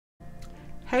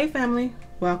Hey family,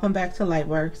 welcome back to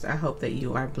Lightworks. I hope that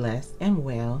you are blessed and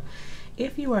well.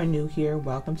 If you are new here,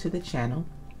 welcome to the channel.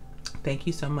 Thank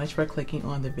you so much for clicking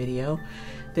on the video.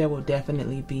 There will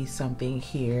definitely be something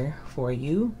here for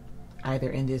you,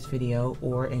 either in this video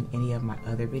or in any of my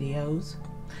other videos.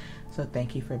 So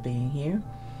thank you for being here.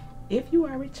 If you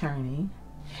are returning,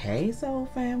 hey soul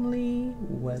family,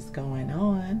 what's going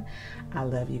on? I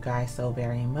love you guys so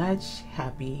very much.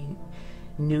 Happy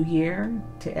New Year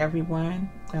to everyone.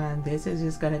 This is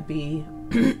just going to be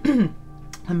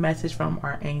a message from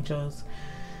our angels,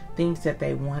 things that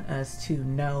they want us to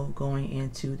know going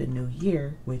into the new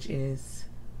year, which is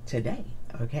today.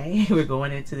 Okay, we're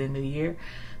going into the new year.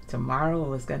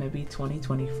 Tomorrow is going to be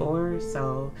 2024,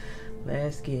 so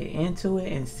let's get into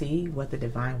it and see what the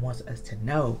divine wants us to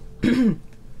know.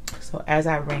 So as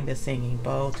I ring the singing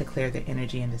bowl to clear the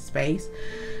energy in the space,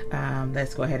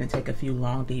 let's go ahead and take a few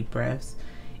long deep breaths.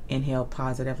 Inhale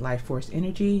positive life force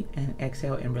energy and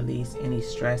exhale and release any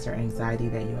stress or anxiety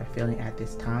that you are feeling at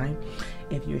this time.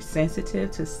 If you're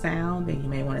sensitive to sound, then you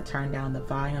may want to turn down the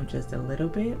volume just a little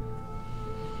bit.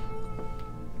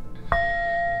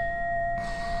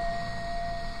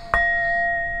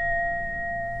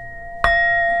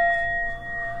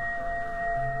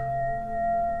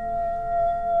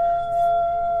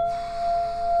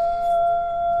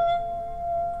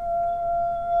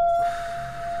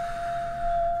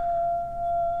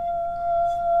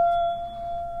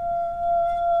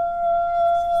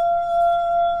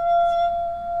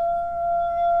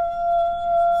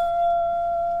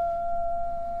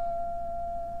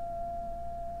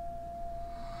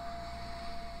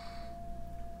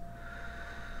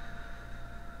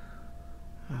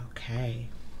 Okay.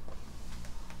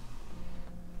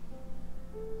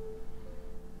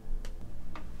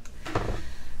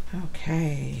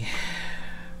 Okay.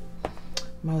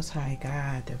 Most High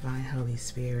God, Divine Holy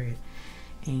Spirit,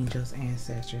 angels,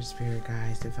 ancestors, spirit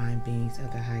guides, divine beings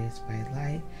of the highest white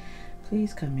light,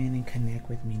 please come in and connect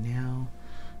with me now.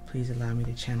 Please allow me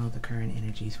to channel the current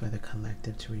energies for the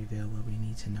collective to reveal what we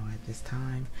need to know at this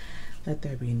time. Let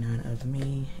there be none of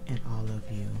me and all of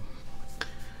you.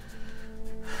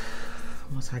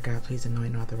 Most High God, please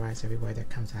anoint and authorize every word that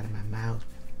comes out of my mouth.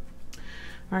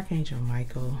 Archangel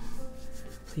Michael,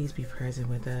 please be present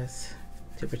with us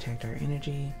to protect our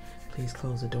energy. Please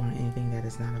close the door on anything that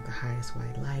is not of the highest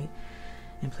white light.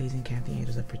 And please encamp the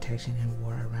angels of protection and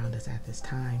war around us at this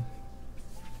time.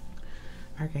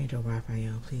 Archangel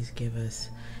Raphael, please give us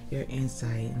your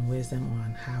insight and wisdom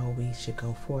on how we should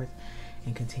go forth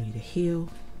and continue to heal.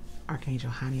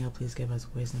 Archangel Haniel, please give us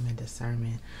wisdom and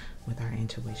discernment with our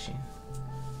intuition.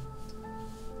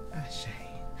 Ashe.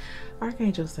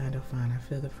 Archangel Sandalphon, I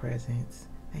feel the presence.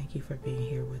 Thank you for being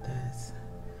here with us.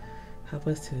 Help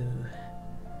us to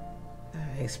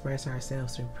express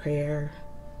ourselves through prayer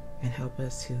and help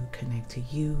us to connect to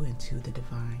you and to the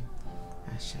divine.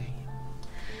 Ashe.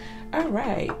 All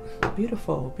right.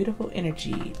 Beautiful, beautiful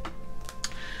energy.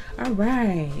 All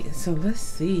right, so let's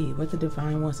see what the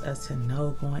divine wants us to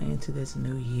know going into this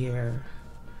new year.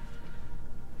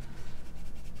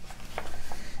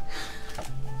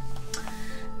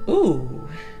 Ooh.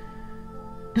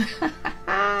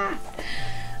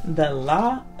 The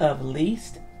law of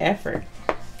least effort.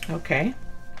 Okay.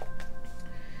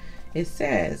 It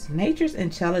says, nature's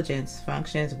intelligence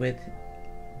functions with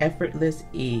effortless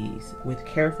ease, with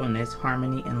carefulness,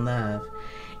 harmony, and love.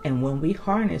 And when we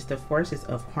harness the forces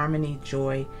of harmony,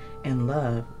 joy, and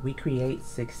love, we create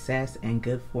success and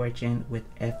good fortune with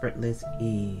effortless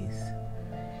ease.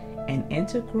 An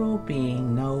integral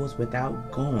being knows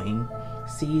without going,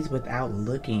 sees without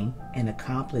looking, and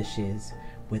accomplishes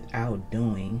without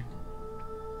doing.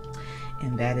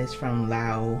 And that is from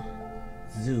Lao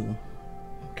Tzu.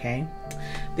 Okay,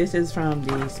 this is from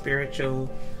the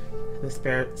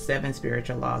seven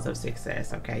spiritual laws of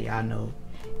success. Okay, y'all know,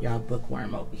 y'all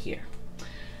bookworm over here.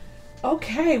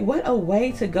 Okay, what a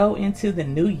way to go into the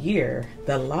new year.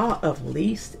 The law of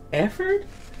least effort.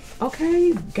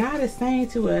 Okay, God is saying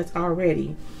to us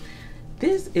already,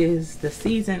 this is the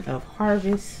season of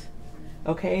harvest,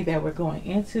 okay, that we're going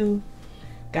into.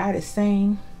 God is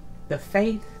saying the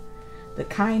faith, the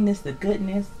kindness, the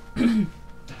goodness,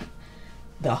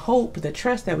 the hope, the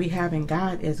trust that we have in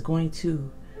God is going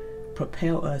to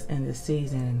propel us in this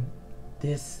season.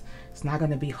 It's not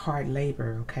going to be hard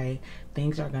labor, okay?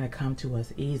 Things are going to come to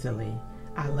us easily.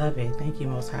 I love it. Thank you,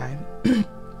 Most High.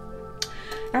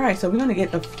 All right, so we're going to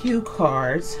get a few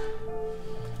cards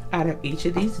out of each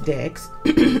of these decks.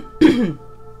 Look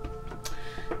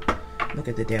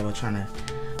at the devil trying to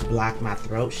block my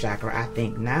throat chakra. I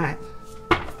think not.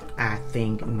 I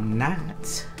think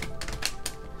not.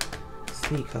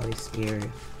 Speak, Holy Spirit.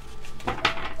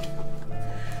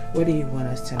 What do you want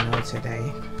us to know today?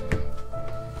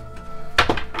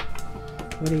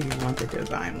 What do you want the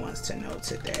divine wants to know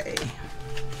today?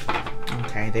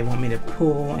 Okay, they want me to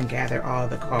pull and gather all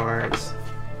the cards.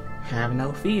 Have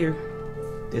no fear.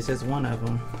 This is one of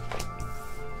them.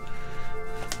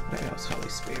 What else, Holy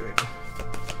Spirit?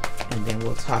 And then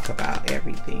we'll talk about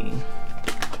everything.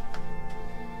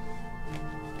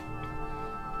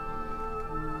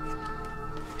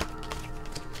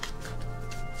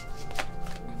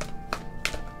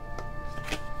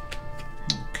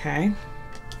 Okay.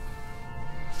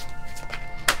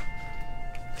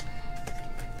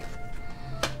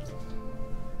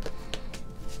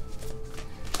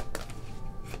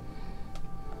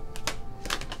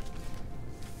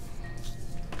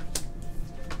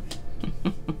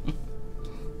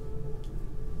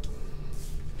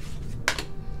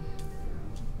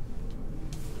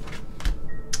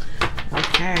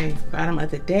 Okay, bottom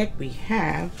of the deck we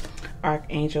have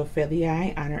Archangel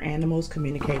Feliae. Honor animals,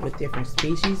 communicate with different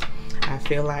species. I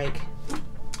feel like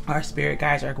our spirit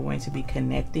guides are going to be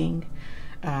connecting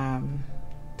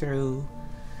through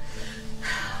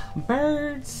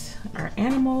birds, our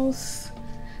animals.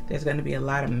 There's going to be a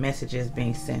lot of messages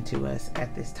being sent to us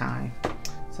at this time.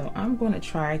 So I'm going to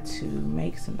try to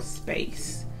make some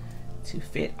space to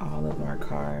fit all of our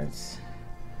cards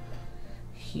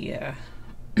here.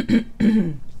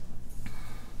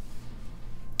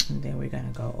 And then we're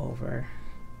going to go over,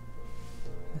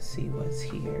 let's see what's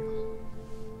here.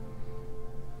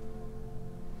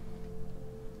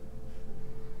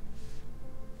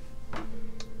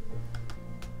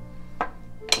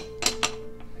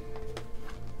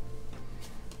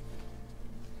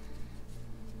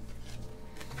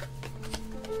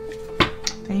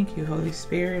 Thank you, Holy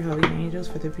Spirit, Holy Angels,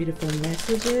 for the beautiful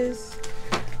messages.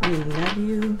 We love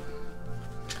you.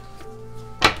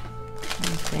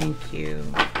 And thank you.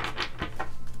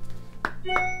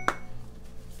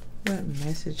 What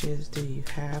messages do you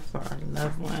have for our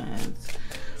loved ones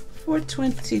for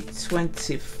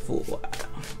 2024?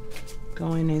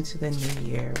 Going into the new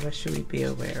year, what should we be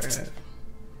aware of?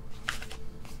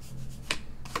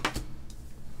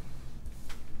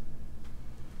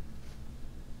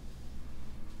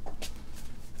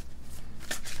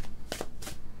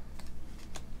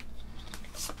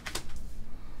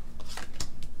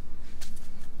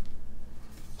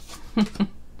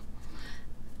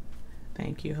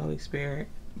 Thank you, Holy Spirit.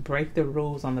 Break the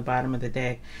rules on the bottom of the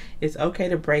deck. It's okay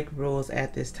to break rules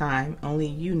at this time. Only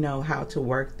you know how to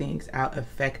work things out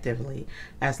effectively.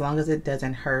 As long as it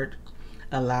doesn't hurt,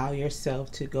 allow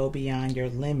yourself to go beyond your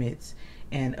limits.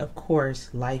 And of course,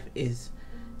 life is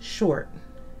short,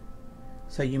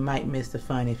 so you might miss the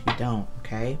fun if you don't,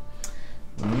 okay?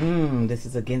 This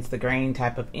is against the grain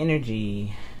type of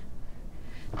energy.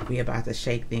 We're about to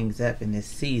shake things up in this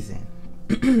season.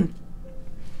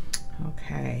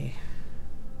 Okay.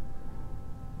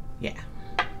 Yeah.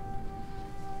 I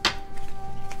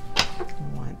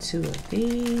want 2 of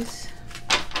these.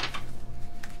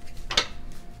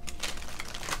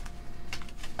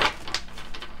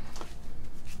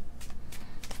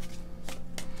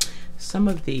 Some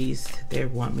of these, they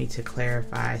want me to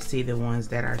clarify. See the ones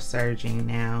that are surging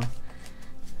now.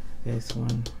 This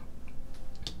one.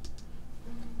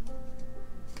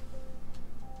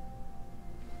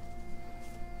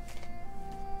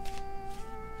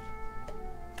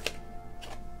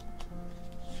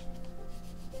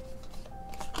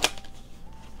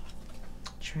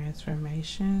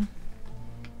 Transformation.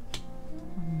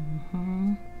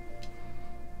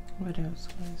 What else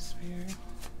was Spirit?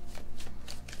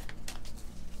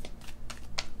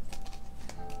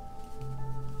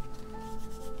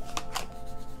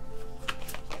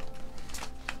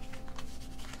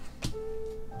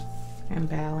 And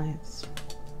balance.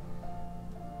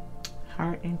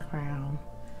 Heart and crown.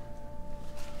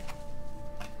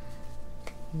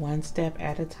 One step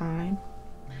at a time.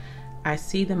 I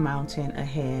see the mountain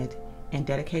ahead and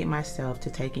dedicate myself to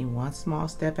taking one small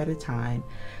step at a time.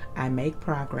 I make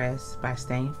progress by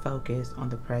staying focused on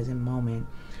the present moment,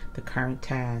 the current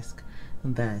task.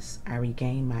 Thus, I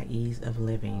regain my ease of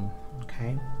living.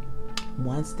 Okay?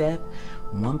 One step,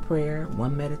 one prayer,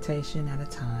 one meditation at a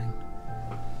time.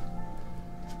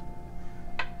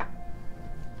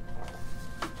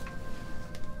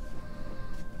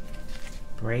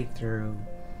 Breakthrough,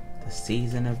 the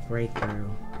season of breakthrough.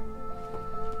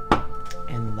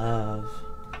 And love.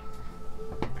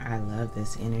 I love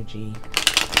this energy.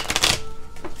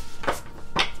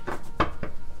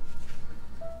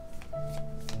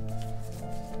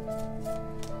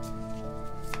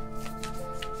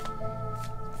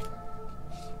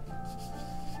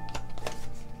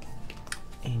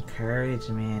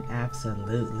 Encouragement,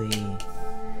 absolutely.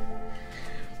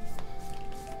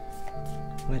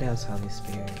 What else, Holy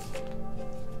Spirit?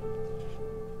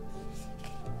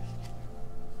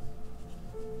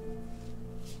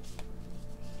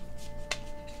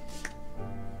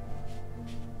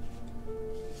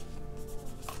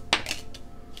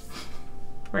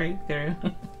 Breakthrough.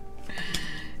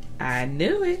 I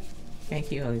knew it.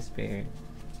 Thank you, Holy Spirit.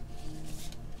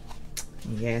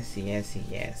 Yes, yes,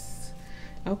 yes.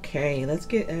 Okay, let's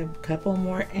get a couple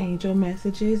more angel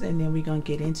messages and then we're going to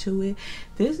get into it.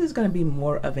 This is going to be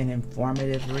more of an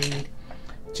informative read,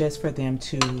 just for them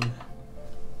to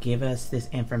give us this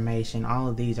information. All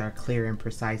of these are clear and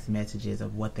precise messages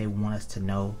of what they want us to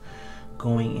know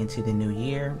going into the new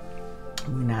year.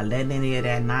 We're not letting any of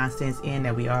that nonsense in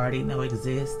that we already know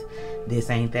exists.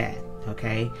 This ain't that,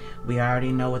 okay? We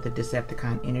already know what the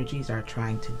Decepticon energies are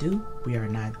trying to do. We are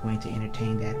not going to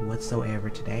entertain that whatsoever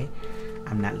today.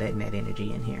 I'm not letting that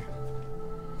energy in here,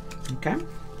 okay?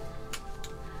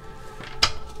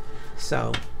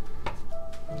 So,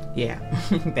 yeah,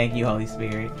 thank you, Holy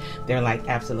Spirit. They're like,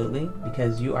 absolutely,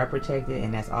 because you are protected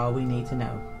and that's all we need to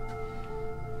know.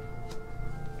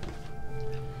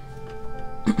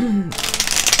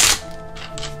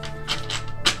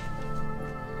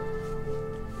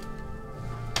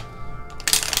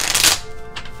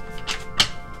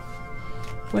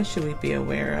 What should we be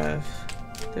aware of?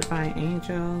 Divine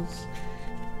angels,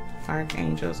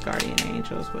 archangels, guardian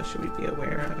angels. What should we be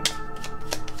aware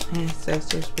of?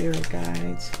 Ancestor, spirit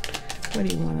guides. What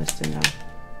do you want us to know?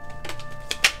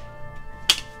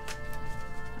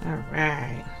 All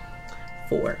right.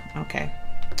 4. Okay.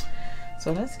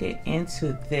 So let's get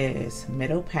into this.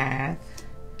 Middle path,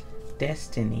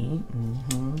 destiny,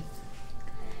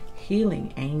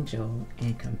 healing angel,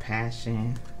 and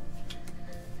compassion.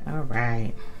 All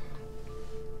right.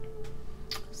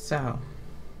 So,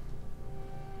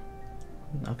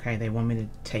 okay, they want me to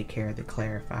take care of the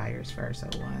clarifiers first.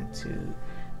 So 1, 2,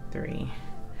 3.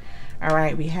 All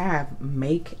right, we have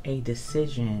make a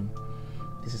decision.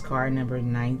 This is card number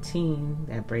 19.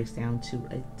 That breaks down to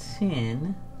a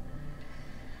 10.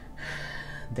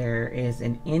 There is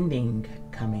an ending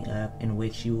coming up in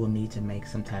which you will need to make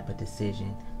some type of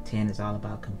decision. 10 is all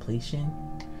about completion,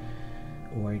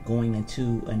 or going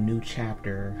into a new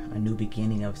chapter, a new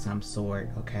beginning of some sort,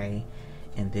 okay?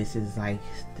 And this is like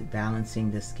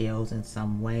balancing the scales in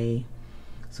some way.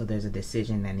 So there's a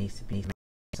decision that needs to be made.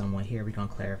 Someone here, we're going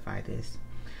to clarify this.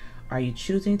 Are you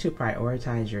choosing to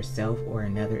prioritize yourself or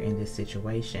another in this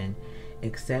situation?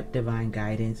 Accept divine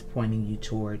guidance pointing you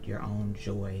toward your own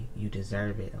joy. You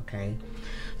deserve it, okay?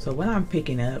 So what I'm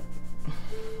picking up,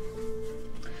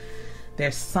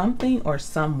 there's something or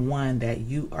someone that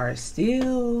you are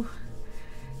still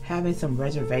having some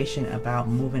reservation about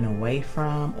moving away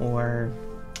from, or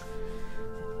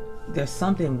there's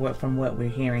something from what we're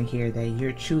hearing here that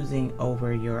you're choosing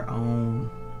over your own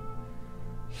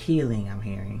healing, I'm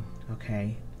hearing,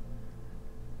 okay?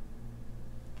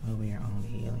 Over your own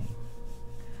healing.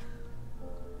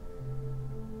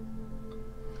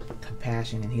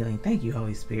 Compassion and healing. Thank you,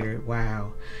 Holy Spirit.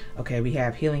 Wow. Okay, we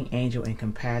have healing angel and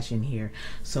compassion here.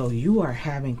 So you are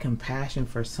having compassion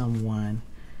for someone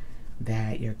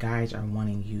that your guides are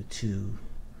wanting you to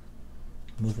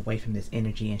move away from this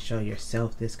energy and show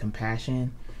yourself this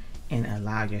compassion and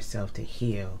allow yourself to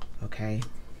heal, okay?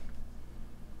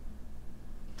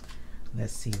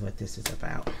 Let's see what this is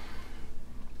about.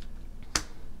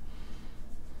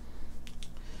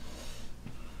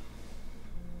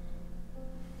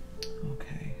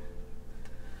 Okay.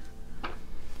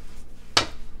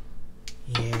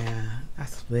 Yeah, I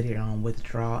split it on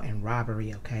withdrawal and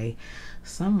robbery, okay?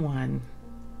 Someone,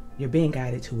 you're being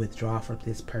guided to withdraw from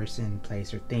this person,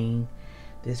 place, or thing.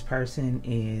 This person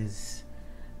is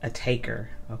a taker,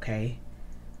 okay?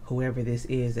 Whoever this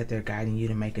is that they're guiding you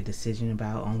to make a decision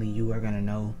about, only you are going to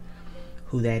know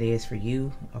who that is for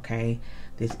you, okay?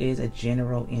 This is a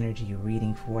general energy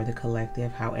reading for the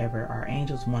collective. However, our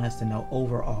angels want us to know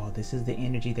overall, this is the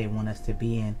energy they want us to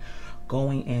be in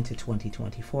going into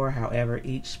 2024. However,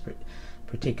 each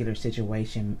particular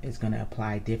situation is going to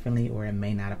apply differently, or it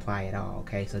may not apply at all,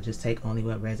 okay? So just take only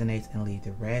what resonates and leave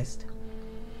the rest.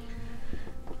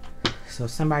 So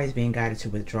somebody's being guided to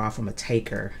withdraw from a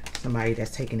taker, somebody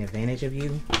that's taking advantage of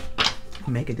you.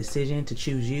 Make a decision to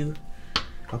choose you,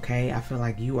 okay? I feel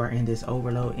like you are in this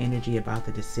overload energy about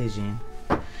the decision.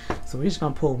 So we're just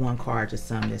going to pull one card to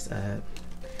sum this up,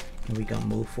 and we're going to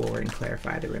move forward and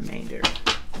clarify the remainder.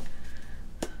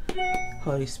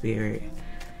 Holy Spirit,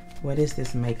 what is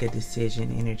this make a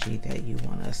decision energy that you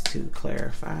want us to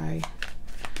clarify?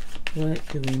 What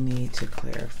do we need to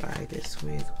clarify this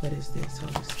with? What is this,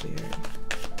 Holy Spirit?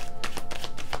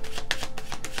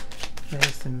 What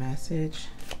is the message?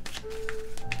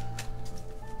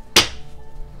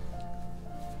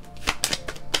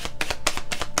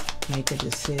 Make a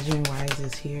decision. Why is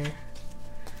this here?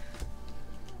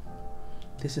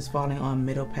 This is falling on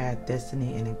middle path,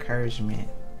 destiny, and encouragement.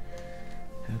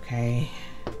 Okay.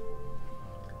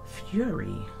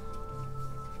 Fury.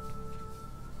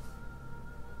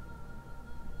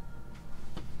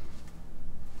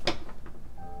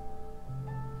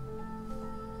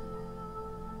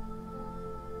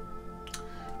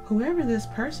 Whoever this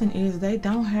person is, they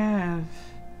don't have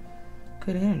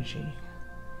good energy.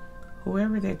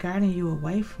 Whoever they're guiding you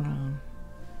away from.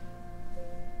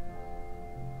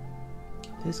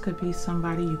 This could be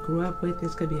somebody you grew up with.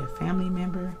 This could be a family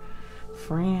member,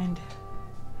 friend.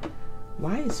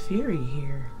 Why is Fury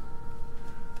here?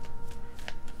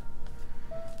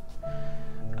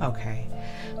 Okay,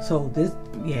 so this,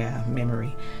 yeah,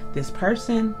 memory. This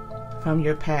person from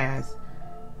your past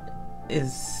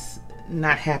is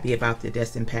not happy about the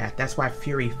destined path. That's why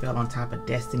Fury fell on top of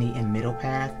destiny and middle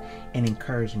path and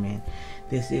encouragement.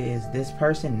 This is this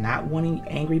person not wanting,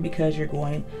 angry because you're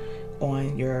going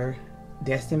on your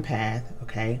destined path.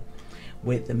 Okay,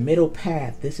 with the middle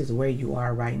path, this is where you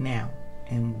are right now,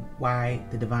 and why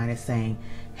the divine is saying,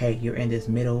 hey, you're in this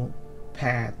middle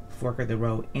path, fork of the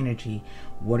road energy.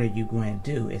 What are you going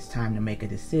to do? It's time to make a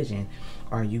decision.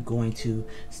 Are you going to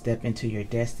step into your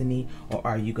destiny, or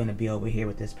are you going to be over here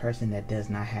with this person that does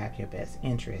not have your best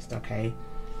interest? Okay,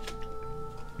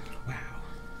 wow.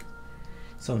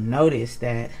 So notice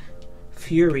that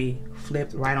Fury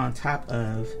flipped right on top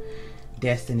of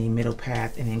destiny, middle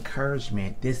path, and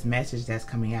encouragement. This message that's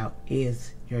coming out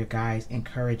is your guides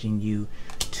encouraging you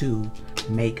to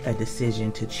make a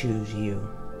decision to choose you.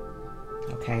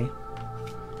 Okay,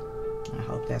 I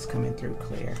hope that's coming through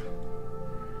clear.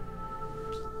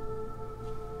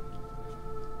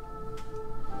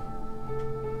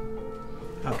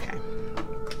 Okay,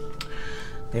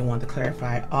 they want to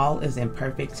clarify all is in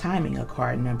perfect timing, a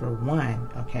card number 1.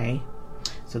 Okay,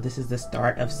 so this is the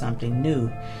start of something new.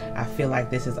 I feel like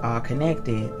this is all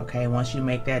connected. Okay, once you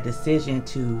make that decision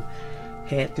to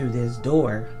head through this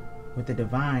door with the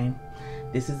divine,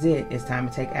 this is it. It's time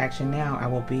to take action now. I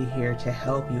will be here to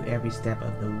help you every step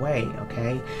of the way.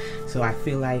 Okay, so I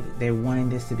feel like they're wanting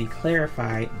this to be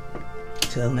clarified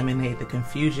to eliminate the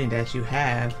confusion that you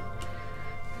have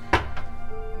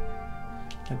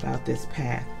about this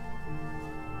path.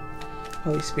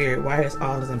 Holy Spirit, why is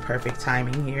all is in perfect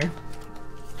timing here?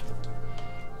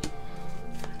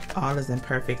 All is in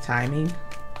perfect timing.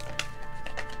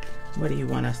 What do you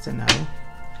want us to know?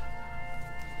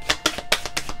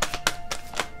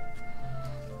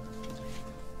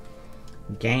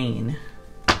 Gain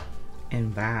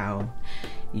and vow.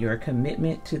 Your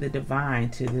commitment to the divine,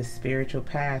 to this spiritual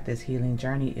path, this healing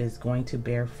journey is going to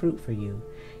bear fruit for you.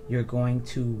 You're going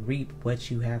to reap what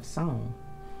you have sown.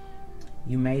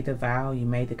 You made the vow, you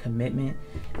made the commitment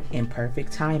in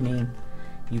perfect timing.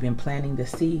 You've been planting the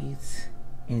seeds,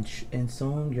 and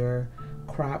soon your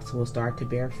crops will start to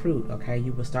bear fruit. Okay,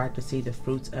 you will start to see the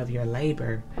fruits of your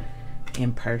labor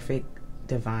in perfect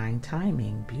divine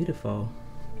timing. Beautiful.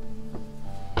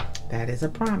 That is a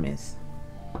promise.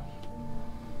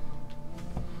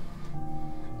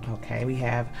 Okay, we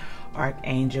have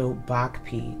Archangel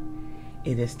Bakpi.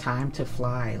 It is time to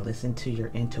fly. Listen to your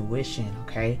intuition.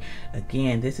 Okay,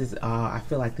 again, this is I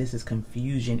feel like this is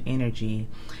confusion energy.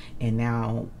 And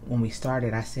now when we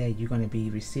started, I said you're going to be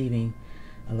receiving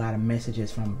a lot of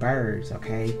messages from birds.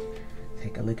 Okay,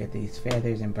 take a look at these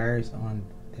feathers and birds on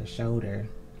their shoulder.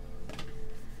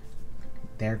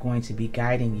 They're going to be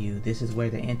guiding you. This is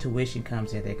where the intuition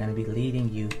comes in. They're going to be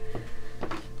leading you.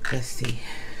 Let's see.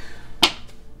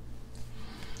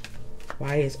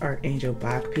 Why is Archangel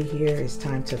Bakpi here? It's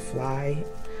time to fly.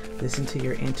 Listen to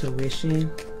your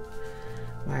intuition.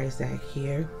 Why is that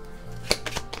here?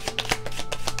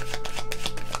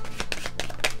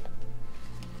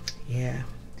 Yeah,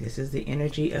 this is the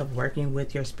energy of working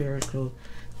with your spiritual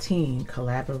team.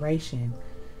 Collaboration.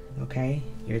 Okay,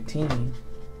 your team.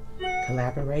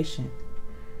 Collaboration.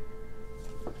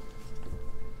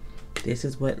 This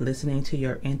is what listening to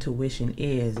your intuition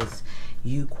is. It's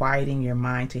you quieting your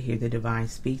mind to hear the divine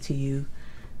speak to you,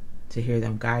 to hear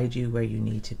them guide you where you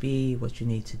need to be, what you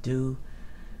need to do.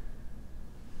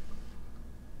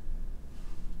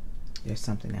 There's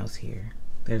something else here.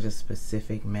 There's a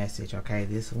specific message. Okay,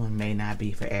 this one may not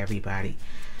be for everybody.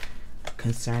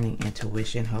 Concerning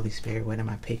intuition, Holy Spirit, what am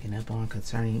I picking up on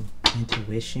concerning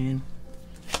intuition?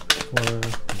 For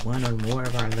one or more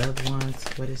of our loved ones.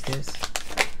 What is this?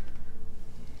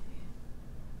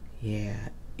 Yeah,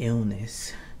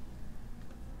 illness.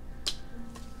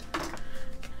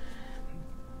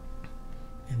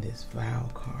 And this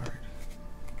vow card.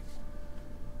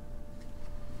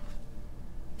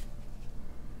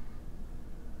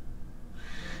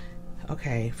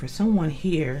 Okay, for someone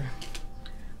here,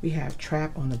 we have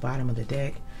trap on the bottom of the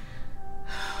deck.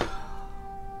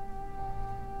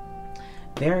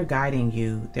 They're guiding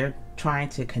you. They're trying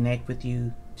to connect with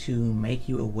you to make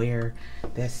you aware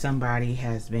that somebody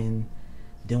has been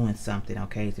doing something,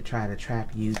 okay, to try to trap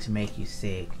you, to make you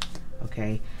sick,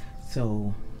 okay?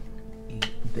 So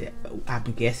I'm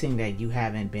guessing that you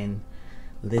haven't been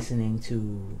listening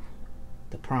to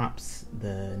the prompts,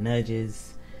 the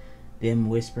nudges, them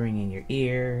whispering in your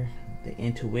ear, the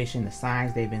intuition, the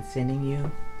signs they've been sending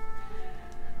you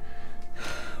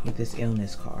with this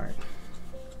illness card.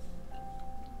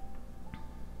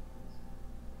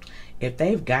 If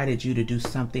they've guided you to do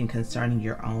something concerning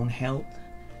your own health,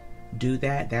 do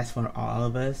that. That's for all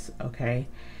of us, okay?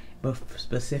 But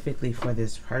specifically for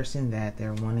this person that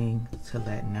they're wanting to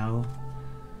let know,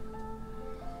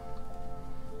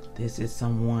 this is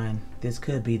someone, this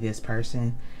could be this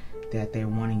person that they're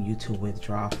wanting you to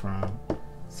withdraw from,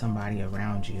 somebody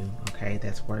around you, okay,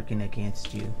 that's working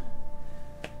against you.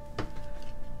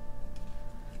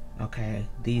 Okay,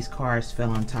 these cards fell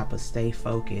on top of stay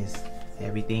focused.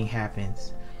 Everything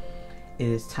happens. It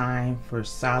is time for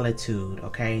solitude,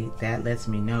 okay? That lets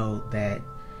me know that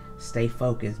stay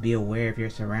focused, be aware of your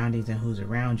surroundings and who's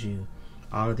around you.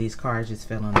 All of these cards just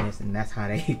fell on this, and that's how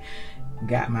they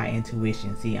got my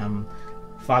intuition. See, I'm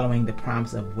following the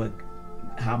prompts of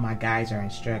how my guides are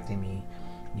instructing me.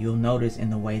 You'll notice in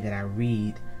the way that I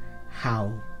read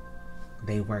how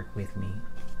they work with me.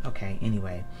 Okay,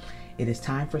 anyway. It is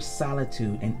time for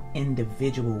solitude and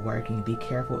individual working. Be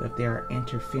careful if there are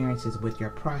interferences with your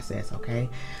process, okay?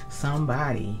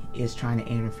 Somebody is trying to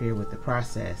interfere with the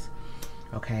process,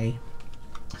 okay?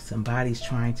 Somebody's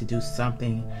trying to do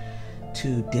something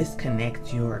to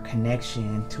disconnect your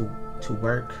connection, to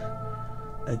work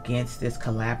against this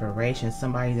collaboration.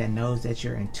 Somebody that knows that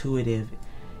you're intuitive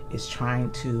is trying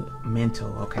to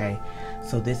mental, okay?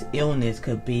 So this illness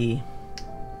could be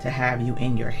to have you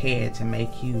in your head, to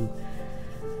make you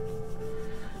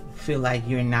feel like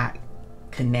you're not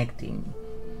connecting,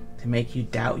 to make you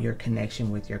doubt your connection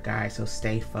with your guides. So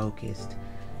stay focused,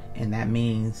 and that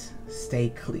means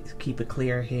keep a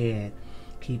clear head,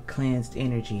 keep cleansed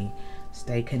energy,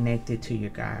 stay connected to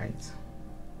your guides,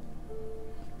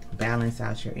 balance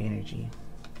out your energy.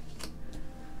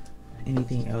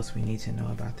 Anything else we need to know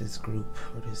about this group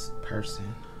or this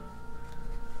person?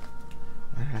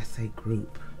 Why did I say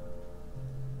group?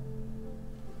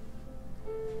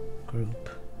 Group.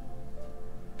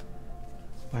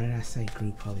 Why did I say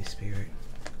group, Holy Spirit?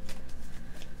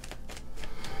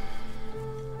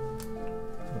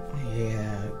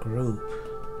 Yeah, group.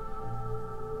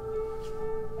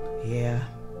 Yeah,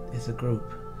 it's a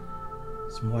group.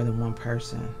 It's more than one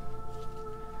person.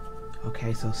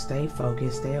 Okay, so stay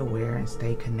focused, stay aware, and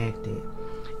stay connected.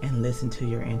 And listen to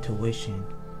your intuition.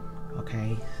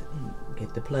 Okay,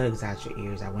 get the plugs out your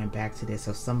ears. I went back to this,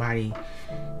 so somebody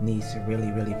needs to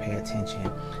really pay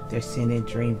attention. They're sending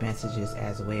dream messages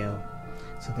as well,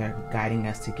 so they're guiding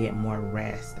us to get more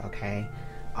rest. Okay,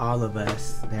 all of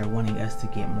us, they're wanting us to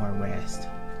get more rest.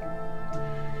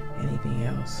 Anything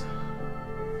else?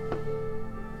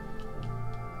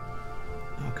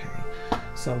 Okay,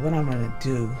 so what I'm gonna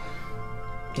do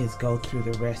is go through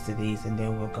the rest of these, and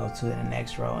then we'll go to the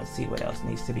next row and see what else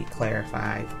needs to be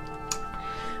clarified.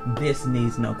 This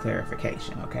needs no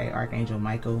clarification, okay? Archangel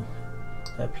Michael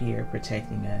up here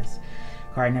protecting us.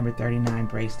 Card number 39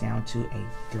 breaks down to a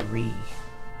 3.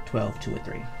 12 to a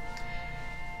 3.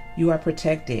 You are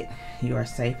protected. You are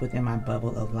safe within my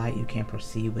bubble of light. You can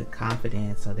proceed with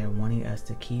confidence. So they're wanting us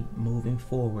to keep moving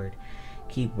forward.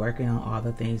 Keep working on all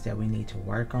the things that we need to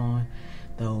work on.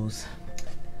 Those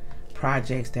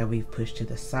projects that we've pushed to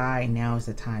the side, now is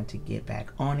the time to get back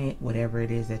on it. Whatever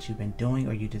it is that you've been doing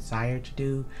or you desire to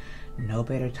do, no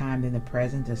better time than the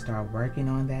present to start working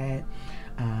on that.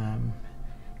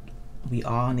 We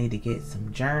all need to get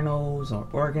some journals or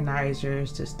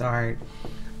organizers to start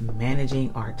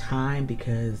managing our time,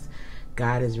 because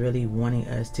God is really wanting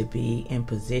us to be in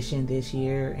position this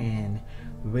year and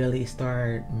really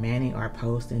start manning our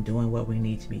post and doing what we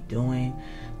need to be doing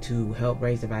to help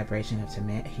raise the vibration of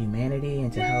humanity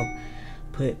and to help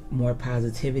put more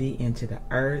positivity into the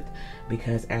earth.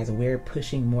 Because as we're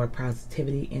pushing more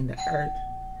positivity in the earth,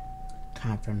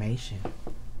 confirmation,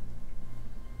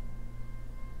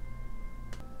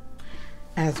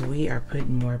 as we are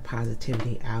putting more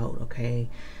positivity out, okay,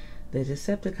 the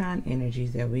Decepticon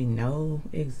energies that we know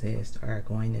exist are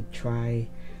going to try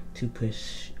to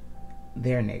push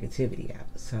their negativity out.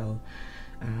 So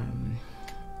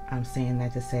I'm saying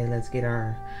that to say, let's get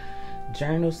our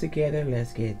journals together,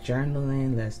 let's get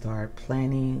journaling, let's start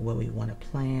planning what we want to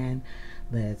plan,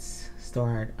 let's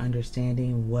start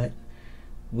understanding what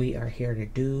we are here to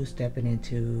do, stepping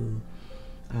into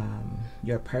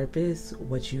your purpose,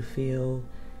 what you feel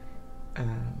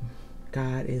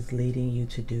God is leading you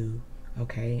to do.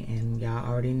 Okay, and y'all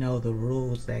already know the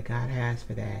rules that God has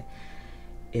for that.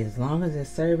 As long as it's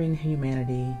serving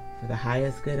humanity for the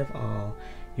highest good of all,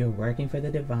 you're working for the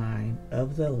divine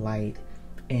of the light,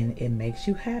 and it makes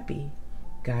you happy,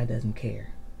 God doesn't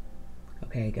care.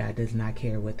 Okay, God does not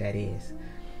care what that is.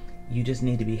 You just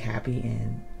need to be happy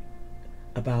and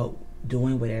about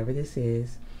doing whatever this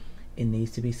is. It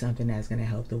needs to be something that's going to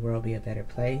help the world be a better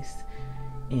place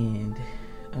and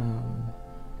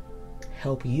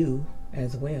help you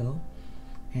as well,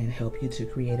 and help you to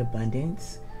create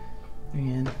abundance.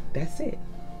 And that's it.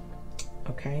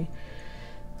 Okay,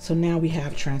 so now we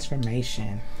have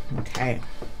transformation. Okay,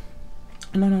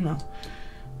 no,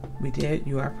 we did.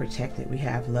 You are protected. We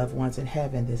have loved ones in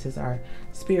heaven. This is our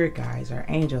spirit guides, our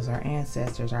angels, our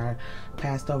ancestors, our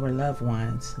passed over loved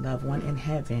ones, loved one in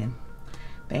heaven.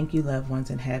 Thank you, loved ones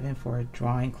in heaven, for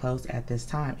drawing close at this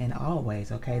time and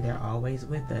always. Okay, they're always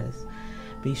with us.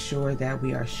 Be sure that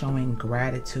we are showing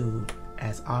gratitude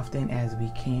as often as we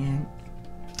can.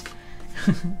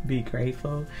 Be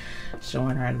grateful,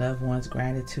 showing our loved ones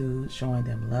gratitude, showing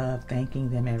them love, thanking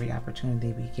them every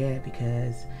opportunity we get,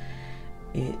 because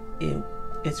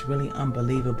it's really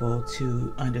unbelievable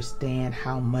to understand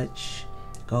how much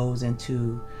goes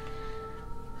into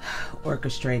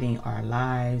orchestrating our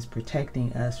lives,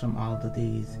 protecting us from all of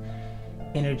these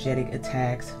energetic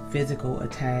attacks, physical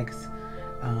attacks,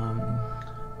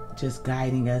 just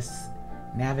guiding us,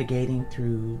 navigating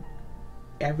through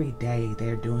every day.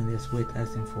 They're doing this with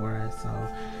us and for us.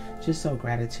 So just show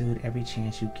gratitude every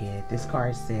chance you get. This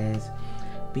card says,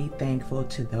 be thankful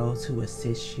to those who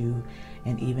assist you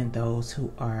and even those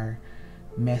who are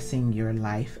messing your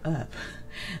life up.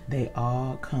 They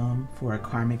all come for a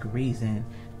karmic reason.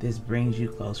 This brings you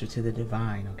closer to the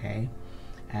divine. Okay,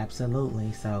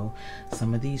 absolutely. So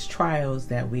some of these trials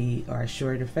that we are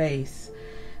sure to face,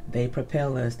 they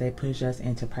propel us, they push us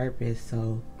into purpose.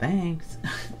 So thanks.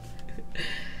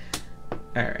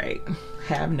 All right,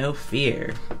 have no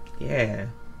fear. Yeah,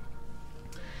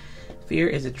 fear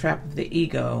is a trap of the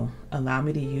ego. Allow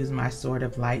me to use my sword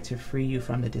of light to free you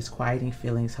from the disquieting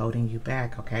feelings holding you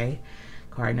back. Okay,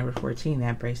 card number 14,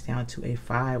 that breaks down to a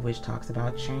 5, which talks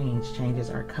about change. Changes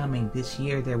are coming this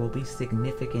year. There will be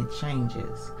significant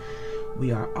changes.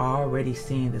 We are already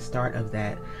seeing the start of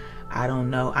that. I don't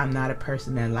know, I'm not a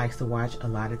person that likes to watch a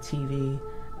lot of TV,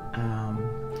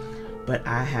 but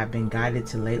I have been guided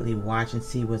to lately watch and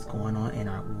see what's going on in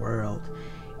our world.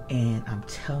 And I'm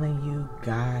telling you,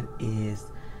 God is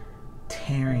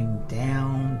tearing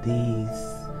down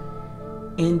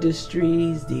these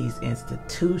industries, these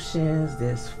institutions,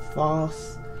 this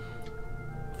false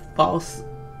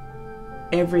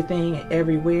everything and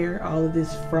everywhere, all of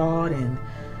this fraud and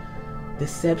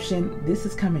deception. This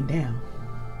is coming down.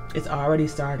 It's already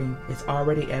starting. It's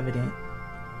already evident.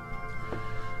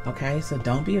 Okay, so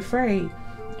don't be afraid.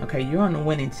 Okay, you're on the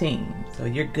winning team, so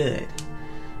you're good.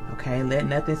 Okay, let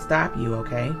nothing stop you.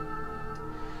 Okay,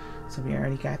 so we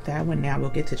already got that one. Now we'll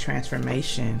get to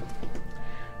transformation.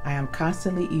 I am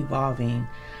constantly evolving.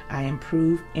 I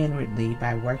improve inwardly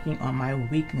by working on my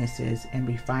weaknesses and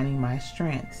refining my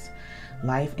strengths.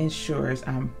 Life ensures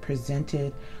I'm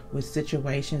presented with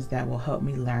situations that will help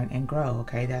me learn and grow.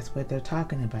 Okay, that's what they're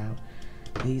talking about.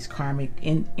 These karmic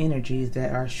energies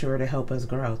that are sure to help us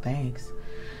grow. Thanks.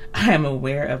 I am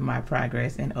aware of my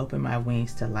progress and open my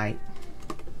wings to light.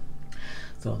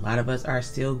 So a lot of us are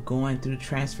still going through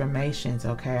transformations.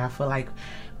 Okay, I feel like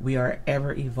we are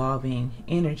ever evolving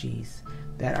energies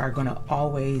that are going to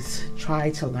always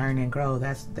try to learn and grow.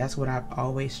 That's what I've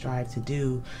always strived to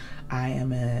do. I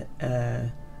am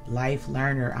a life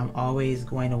learner. I'm always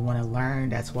going to want to learn.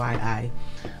 That's why I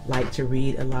like to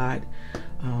read a lot,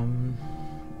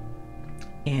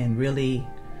 and really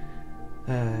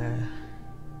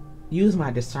use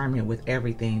my discernment with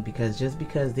everything, because just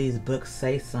because these books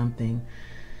say something,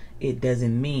 it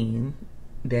doesn't mean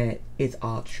that it's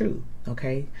all true.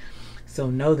 Okay, so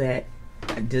know that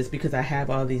just because I have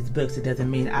all these books, it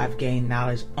doesn't mean I've gained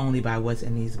knowledge only by what's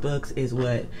in these books. Is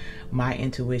what my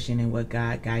intuition and what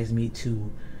God guides me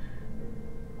to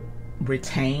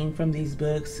retain from these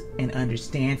books and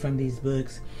understand from these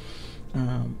books.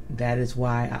 That is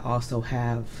why I also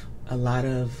have a lot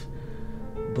of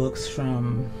books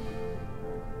from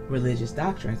religious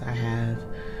doctrines. I have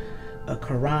a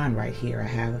Quran right here. I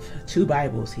have 2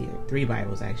 Bibles here, 3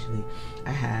 Bibles actually.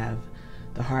 I have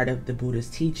the Heart of the Buddha's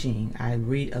Teaching. I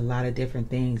read a lot of different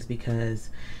things because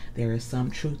there is some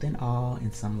truth in all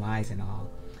and some lies in all.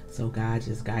 So God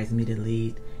just guides me to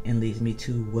lead and leads me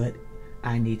to what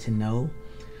I need to know,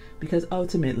 because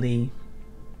ultimately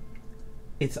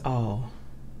it's all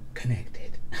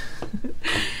connected.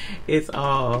 It's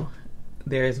all,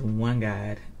 there's one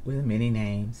God with many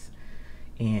names,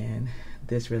 and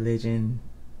this religion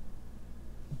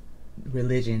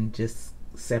just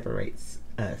separates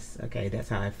us. Okay, that's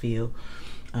how I feel.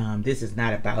 This is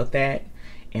not about that,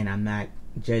 and I'm not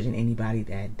judging anybody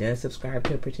that does subscribe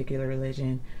to a particular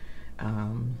religion.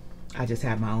 I just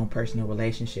have my own personal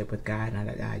relationship with God,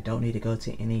 and I don't need to go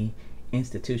to any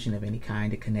institution of any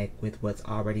kind to connect with what's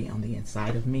already on the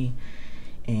inside of me.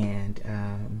 And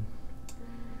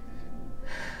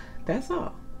that's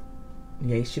all.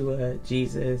 Yeshua,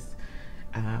 Jesus,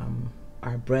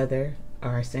 our brother,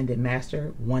 our ascended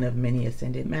master, one of many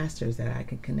ascended masters that I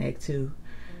can connect to.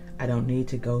 I don't need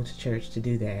to go to church to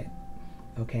do that.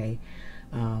 Okay.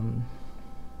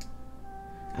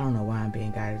 I don't know why I'm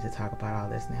being guided to talk about all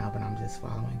this now, but I'm just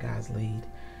following God's lead.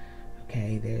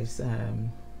 Okay, there's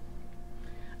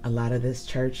a lot of this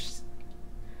church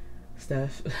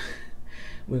stuff.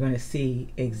 We're going to see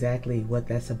exactly what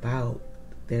that's about.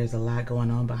 There's a lot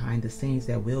going on behind the scenes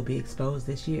that will be exposed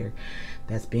this year.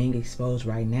 That's being exposed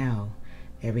right now.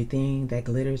 Everything that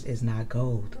glitters is not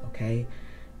gold, okay?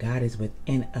 God is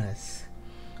within us.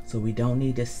 So we don't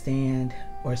need to stand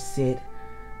or sit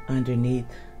underneath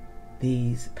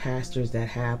these pastors that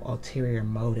have ulterior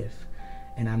motive.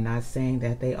 And I'm not saying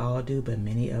that they all do, but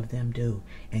many of them do.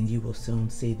 And you will soon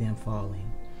see them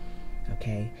falling.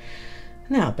 Okay?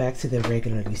 Now back to the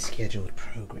regularly scheduled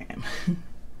program.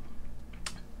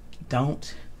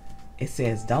 It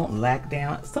says don't lack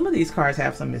down. Some of these cards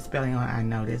have some misspelling on it, I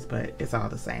noticed, but it's all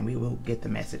the same. We will get the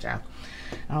message out.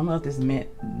 I don't know if this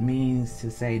means to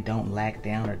say don't lack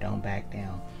down or don't back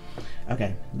down.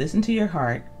 Okay, listen to your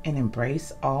heart and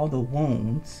embrace all the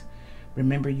wounds.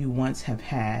 Remember you once have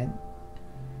had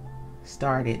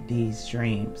started these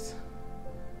dreams.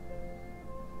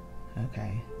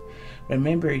 Okay.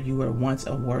 Remember you were once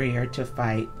a warrior to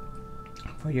fight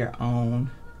for your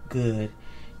own good.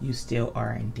 You still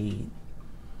are indeed.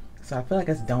 So I feel like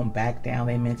it's don't back down,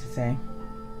 they meant to say.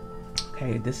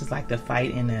 Okay, this is like the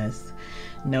fight in us.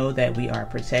 Know that we are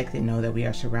protected. Know that we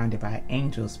are surrounded by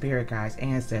angels, spirit guides,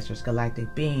 ancestors,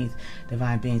 galactic beings,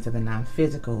 divine beings of the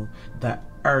non-physical. The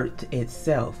earth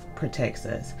itself protects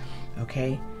us.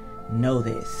 Okay? Know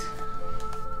this.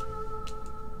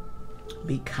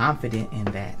 Be confident in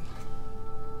that.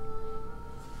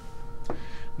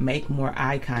 Make more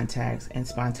eye contacts and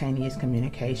spontaneous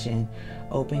communication.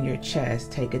 Open your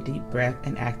chest, take a deep breath,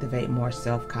 and activate more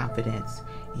self-confidence.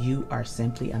 You are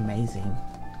simply amazing.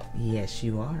 Yes,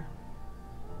 you are.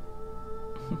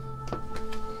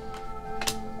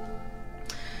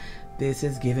 This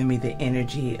is giving me the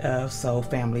energy of soul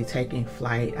family taking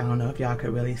flight. I don't know if y'all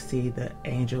could really see the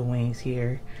angel wings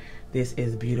here. This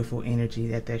is beautiful energy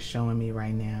that they're showing me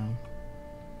right now.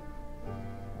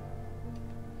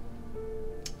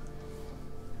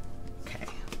 Okay.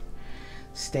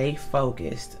 Stay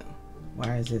focused.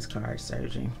 Why is this card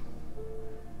surging?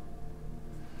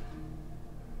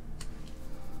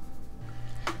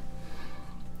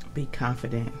 Be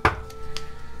confident.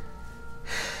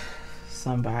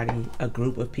 Somebody, a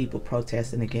group of people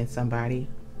protesting against somebody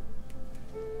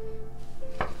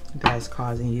that's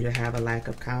causing you to have a lack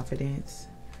of confidence.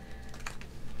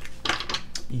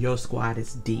 Your squad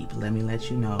is deep, let me let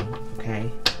you know,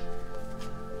 okay?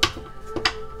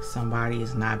 Somebody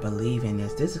is not believing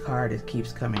this. This card that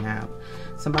keeps coming out.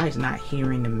 Somebody's not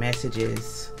hearing the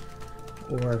messages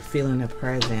or feeling the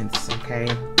presence, okay?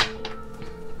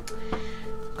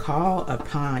 Call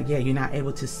upon, yeah, you're not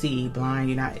able to see, blind,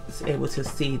 you're not able to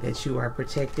see that you are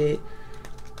protected.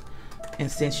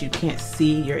 And since you can't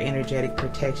see your energetic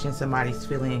protection, somebody's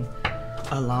feeling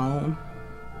alone.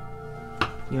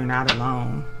 You're not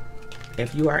alone.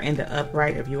 If you are in the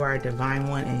upright, if you are a divine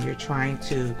one and you're trying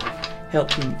to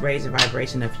help you raise the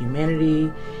vibration of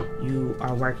humanity, you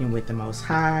are working with the Most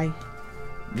High,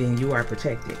 then you are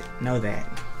protected. Know that.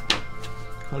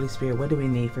 Holy Spirit, what do we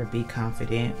need for be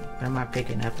confident? What am I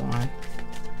picking up on?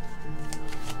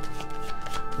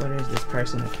 What is this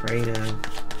person afraid of?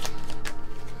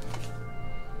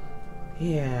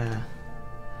 Yeah.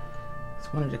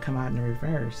 Just wanted to come out in the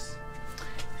reverse.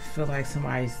 I feel like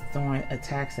somebody's throwing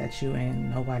attacks at you and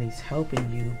nobody's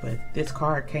helping you, but this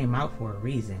card came out for a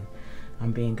reason.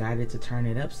 I'm being guided to turn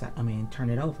it turn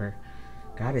it over.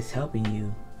 God is helping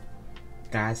you.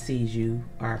 God sees you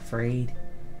are afraid.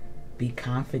 Be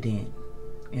confident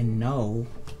and know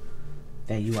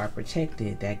that you are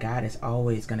protected, that God is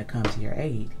always going to come to your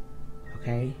aid.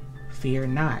 Okay? Fear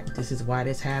not. This is why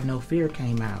this have no fear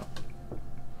came out.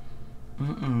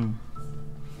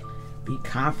 Be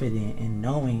confident in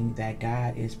knowing that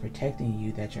God is protecting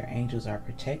you, that your angels are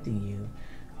protecting you.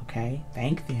 Okay?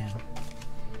 Thank them.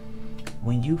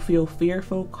 When you feel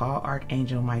fearful, call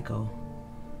Archangel Michael.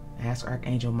 Ask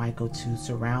Archangel Michael to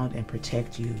surround and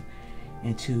protect you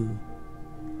and to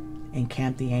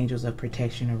encamp the angels of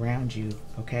protection around you.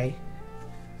 Okay?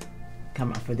 Come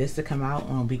on, for this to come out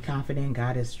on be confident,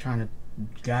 God is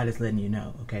letting you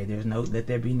know. Okay? Let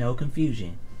there be no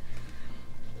confusion.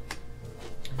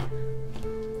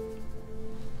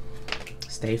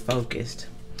 Stay focused.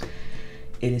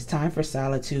 It is time for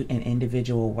solitude and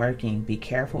individual working. Be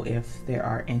careful if there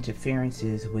are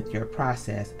interferences with your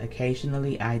process.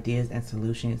 Occasionally, ideas and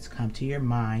solutions come to your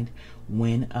mind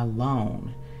when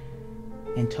alone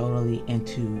and totally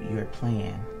into your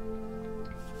plan.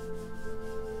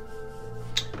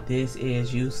 This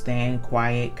is you staying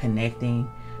quiet, connecting.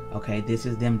 Okay, this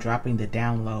is them dropping the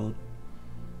download.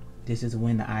 This is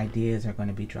when the ideas are going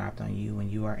to be dropped on you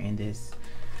when you are in this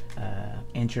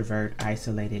introvert,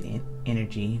 isolated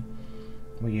energy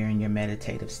where you're in your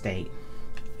meditative state.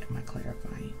 Am I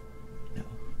clarifying? No.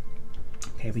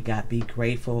 Okay, we got be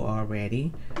grateful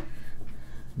already.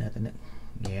 Nothing.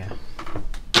 Yeah.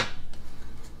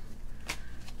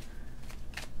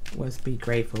 What's be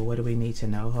grateful? What do we need to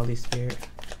know, Holy Spirit?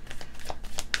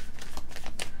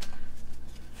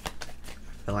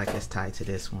 I feel like it's tied to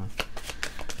this one.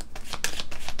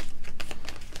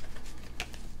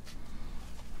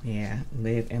 Yeah,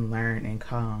 live and learn and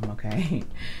calm, okay?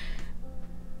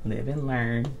 Live and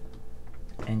learn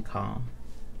and calm.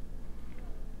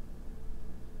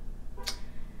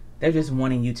 They're just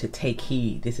wanting you to take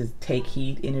heed. This is take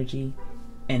heed energy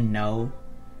and know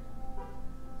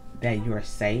that you're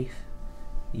safe.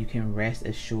 You can rest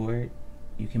assured.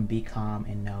 You can be calm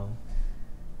and know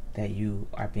that you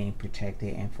are being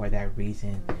protected. And for that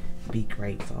reason, be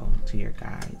grateful to your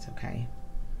guides, okay?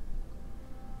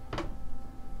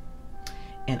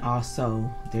 And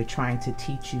also, they're trying to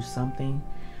teach you something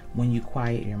when you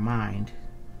quiet your mind.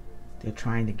 They're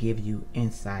trying to give you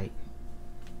insight.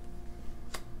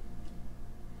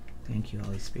 Thank you,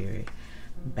 Holy Spirit.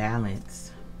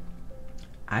 Balance.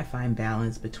 I find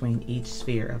balance between each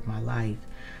sphere of my life.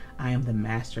 I am the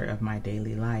master of my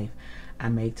daily life. I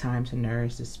make time to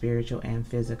nourish the spiritual and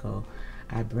physical.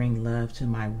 I bring love to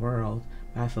my world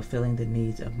by fulfilling the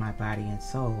needs of my body and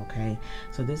soul, okay?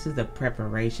 So this is the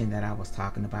preparation that I was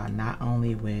talking about, not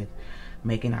only with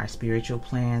making our spiritual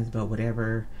plans, but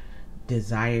whatever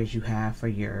desires you have for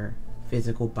your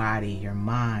physical body, your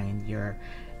mind, your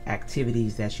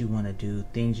activities that you want to do,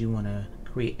 things you want to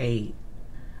create,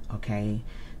 okay?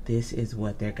 This is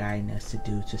what they're guiding us to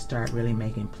do, to start really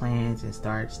making plans and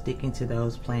start sticking to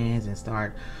those plans and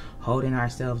start holding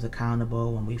ourselves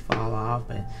accountable when we fall off.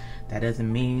 But that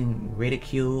doesn't mean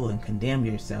ridicule and condemn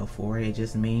yourself for it. It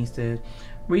just means to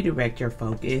redirect your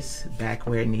focus back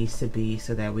where it needs to be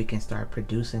so that we can start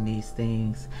producing these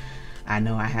things. I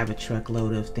know I have a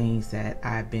truckload of things that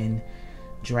I've been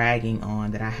dragging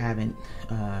on that I haven't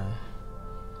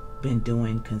been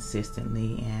doing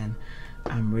consistently, and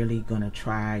I'm really going to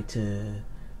try to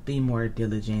be more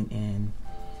diligent in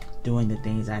doing the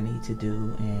things I need to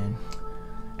do. And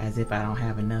as if I don't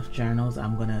have enough journals,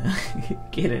 I'm going to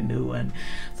get a new one.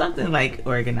 Something like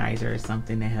organizer or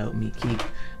something to help me keep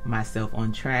myself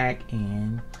on track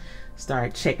and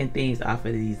start checking things off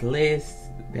of these lists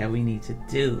that we need to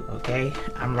do, okay?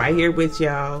 I'm right here with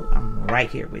y'all. I'm right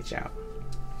here with y'all.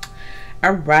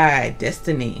 All right,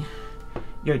 destiny.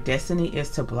 Your destiny is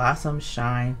to blossom,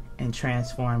 shine, and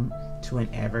transform to an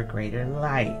ever greater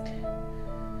light.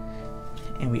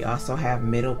 And we also have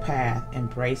middle path.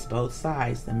 Embrace both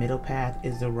sides. The middle path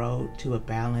is the road to a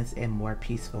balanced and more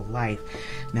peaceful life.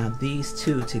 Now these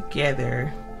two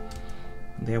together,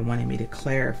 they're wanting me to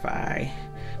clarify,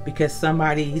 because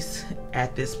somebody's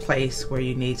at this place where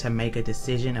you need to make a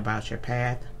decision about your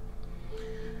path.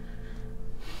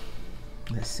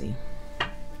 Let's see.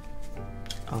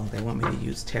 Oh, they want me to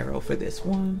use tarot for this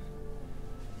one.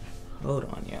 Hold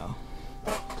on, y'all.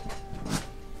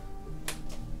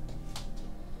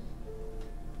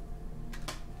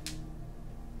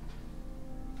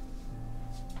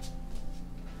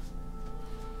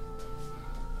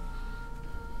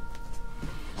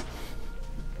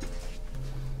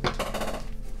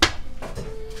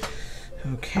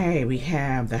 Okay, we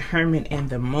have the Hermit and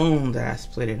the Moon that I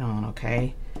split it on,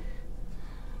 okay?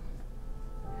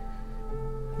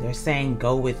 They're saying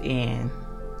go within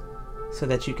so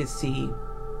that you can see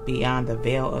beyond the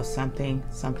veil of something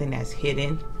that's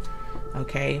hidden,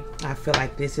 okay? I feel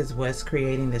like this is what's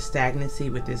creating the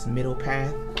stagnancy with this middle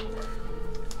path,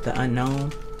 the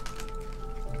unknown.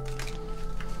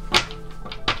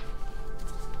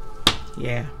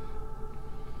 Yeah.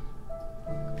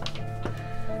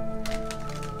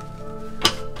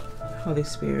 Holy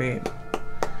Spirit,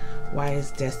 why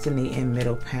is destiny in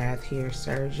middle path here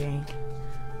surging?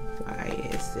 Why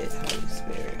is it, Holy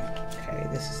Spirit? Okay,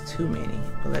 this is too many,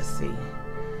 but let's see.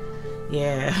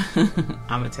 Yeah,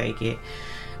 I'm gonna take it.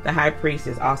 The High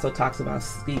Priestess also talks about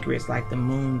secrets like the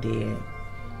moon did.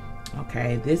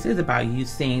 Okay, this is about you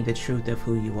seeing the truth of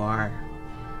who you are,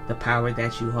 the power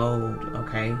that you hold,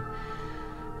 okay?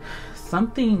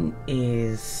 Something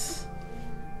is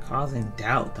causing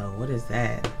doubt though. What is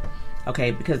that?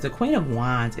 Okay, because the Queen of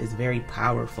Wands is very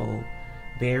powerful.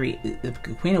 The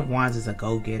Queen of Wands is a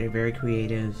go-getter, very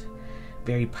creative,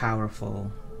 very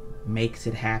powerful, makes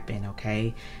it happen,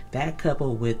 okay? That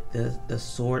coupled with the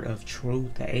Sword of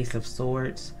Truth, the Ace of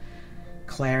Swords,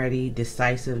 clarity,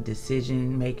 decisive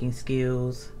decision-making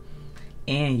skills,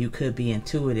 and you could be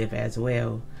intuitive as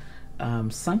well.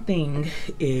 Something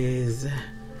is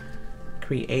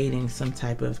creating some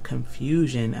type of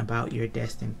confusion about your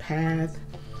destined path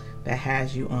that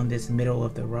has you on this middle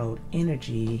of the road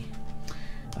energy.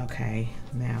 Okay,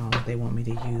 now they want me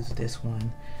to use this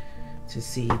one to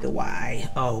see the why.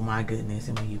 Oh my goodness,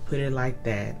 and when you put it like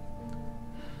that,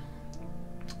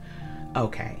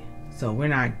 okay, so we're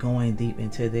not going deep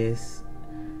into this.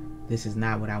 This is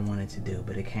not what I wanted to do,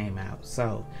 but it came out.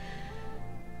 So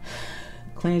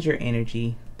cleanse your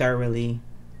energy thoroughly,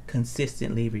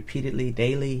 consistently, repeatedly,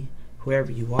 daily.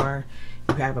 Whoever you are,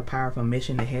 you have a powerful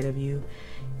mission ahead of you.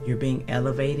 You're being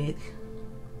elevated,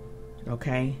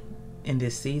 okay, in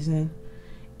this season.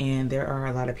 And there are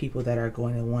a lot of people that are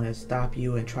going to want to stop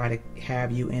you and try to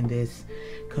have you in this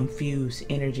confused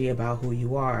energy about who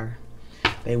you are.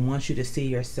 They want you to see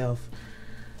yourself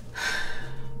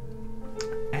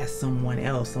as someone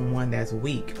else, someone that's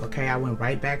weak. Okay, I went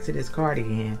right back to this card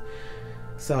again.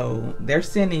 So they're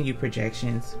sending you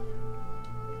projections.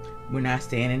 We're not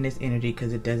staying in this energy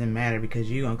because it doesn't matter,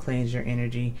 because you're going to cleanse your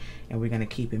energy and we're going to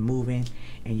keep it moving,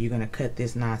 and you're going to cut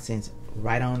this nonsense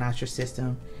right on out your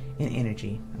system and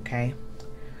energy, okay?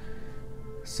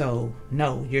 So,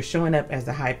 no, you're showing up as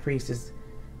the High Priestess,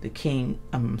 the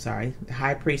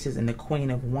High Priestess and the Queen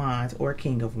of Wands, or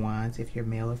King of Wands if you're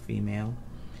male or female,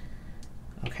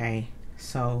 okay?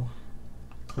 So,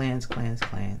 cleanse, cleanse,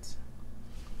 cleanse.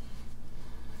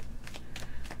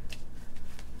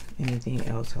 Anything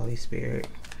else, Holy Spirit?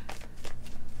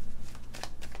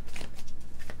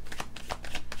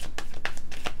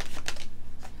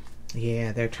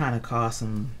 Yeah, they're trying to cause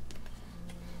some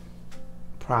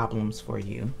problems for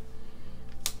you.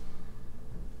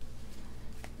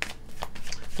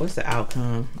 What's the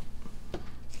outcome?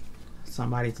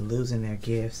 Somebody's losing their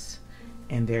gifts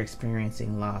and they're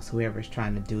experiencing loss, whoever's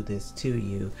trying to do this to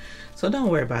you. So don't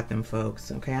worry about them folks,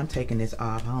 okay? I'm taking this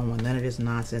off. I don't want none of this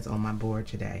nonsense on my board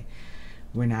today.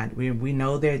 We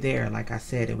know they're there, like I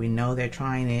said, and we know they're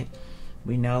trying it.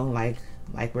 We know, like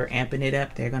we're amping it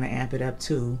up, they're gonna amp it up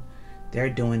too. They're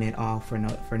doing it all for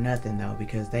nothing though,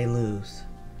 because they lose.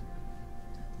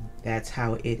 That's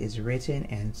how it is written,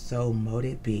 and so mote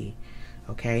it be,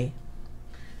 okay?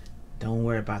 Don't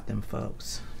worry about them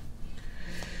folks.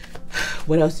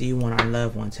 What else do you want our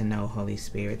loved one to know, Holy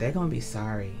Spirit? They're going to be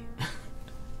sorry.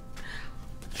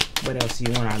 What else do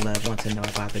you want our loved one to know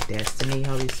about the destiny,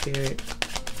 Holy Spirit?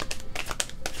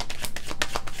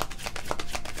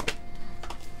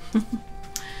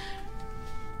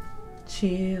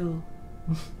 Chill.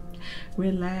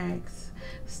 Relax.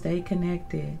 Stay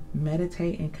connected.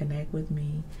 Meditate and connect with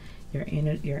me.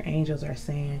 Your angels are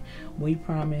saying, we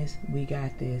promise, we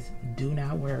got this. Do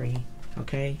not worry,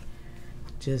 okay?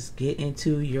 Just get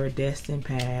into your destined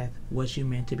path, what you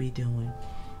meant to be doing,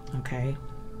 okay?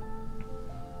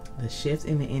 The shift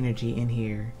in the energy in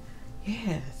here.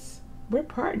 Yes, we're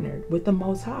partnered with the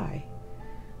Most High.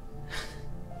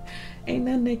 Ain't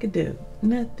nothing they could do.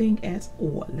 Nothing at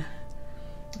all,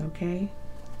 okay?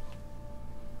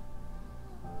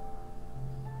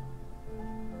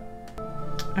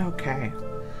 Okay,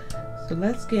 so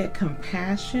let's get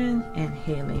compassion and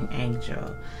healing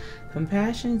angel.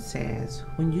 Compassion says,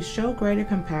 when you show greater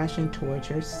compassion towards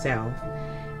yourself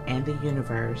and the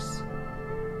universe,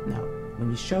 When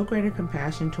you show greater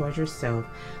compassion towards yourself,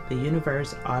 the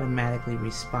universe automatically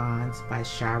responds by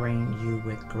showering you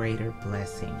with greater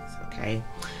blessings, okay?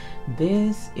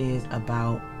 This is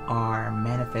about our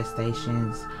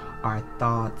manifestations, our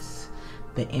thoughts,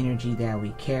 the energy that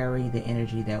we carry, the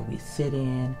energy that we sit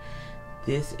in.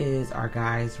 This is our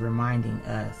guides reminding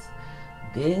us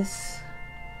this.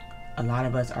 A lot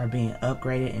of us are being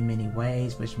upgraded in many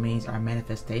ways, which means our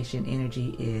manifestation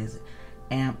energy is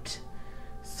amped.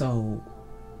 So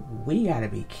we got to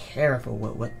be careful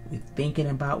what we're thinking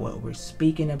about, what we're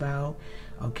speaking about,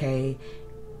 okay?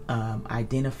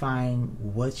 Identifying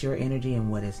what's your energy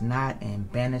and what is not,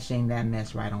 and banishing that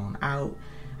mess right on out,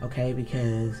 okay?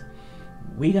 Because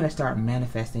we're going to start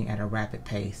manifesting at a rapid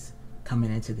pace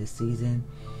coming into this season.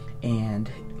 And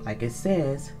like it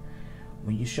says,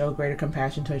 when you show greater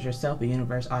compassion towards yourself, the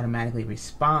universe automatically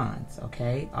responds,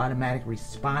 okay? Automatic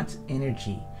response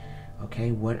energy,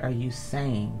 okay? What are you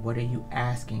saying? What are you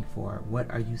asking for? What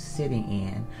are you sitting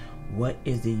in? What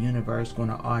is the universe going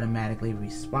to automatically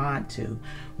respond to?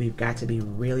 We've got to be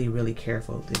really, really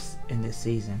careful in this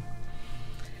season.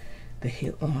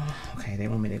 Okay, they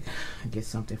want me to get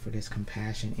something for this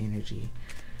compassion energy.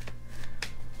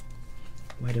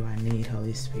 What do I need,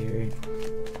 Holy Spirit?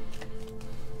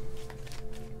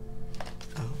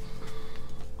 Oh.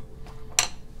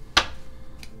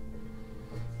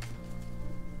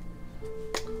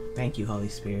 Thank you, Holy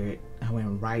Spirit. I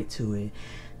went right to it.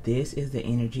 This is the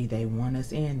energy they want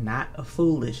us in, not a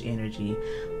foolish energy,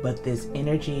 but this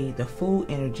energy, the full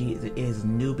energy is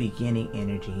new beginning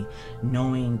energy,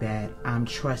 knowing that I'm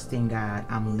trusting God,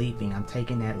 I'm leaping, I'm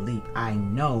taking that leap. I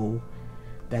know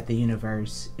that the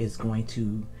universe is going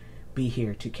to be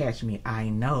here to catch me. I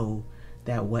know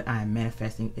that what I'm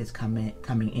manifesting is coming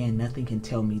in. Nothing can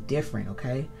tell me different,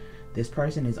 okay? This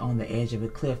person is on the edge of a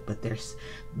cliff, but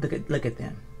look at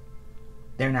them.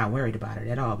 They're not worried about it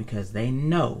at all because they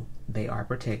know they are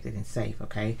protected and safe,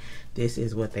 okay? This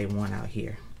is what they want out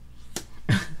here.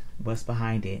 What's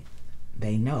behind it?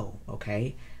 They know,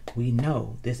 okay? We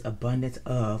know this abundance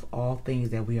of all things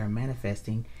that we are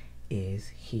manifesting is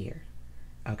here,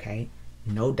 okay?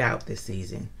 No doubt this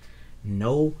season.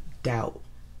 No doubt.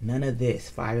 None of this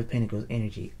Five of Pentacles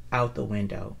energy out the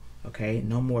window, okay?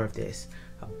 No more of this.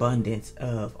 Abundance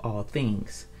of all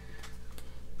things.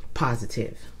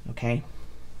 Positive, okay?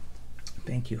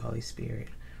 Thank you, Holy Spirit.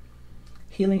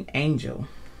 Healing angel.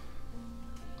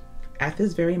 At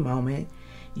this very moment,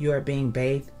 you are being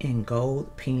bathed in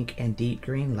gold, pink, and deep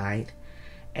green light.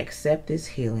 Accept this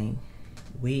healing.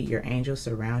 We, your angels,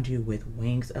 surround you with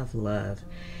wings of love.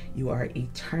 You are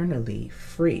eternally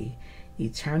free,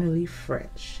 eternally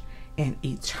fresh, and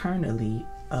eternally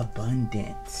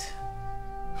abundant.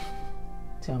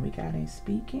 Tell me God ain't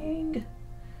speaking.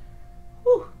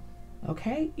 Whew.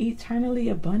 Okay, eternally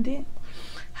abundant.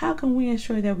 How can we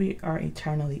ensure that we are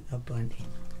eternally abundant?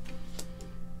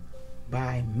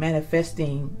 By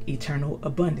manifesting eternal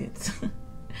abundance.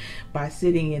 By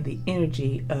sitting in the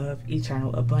energy of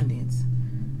eternal abundance.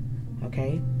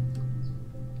 Okay?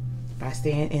 By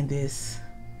staying in this,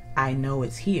 I know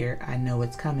it's here, I know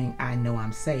it's coming, I know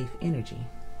I'm safe energy.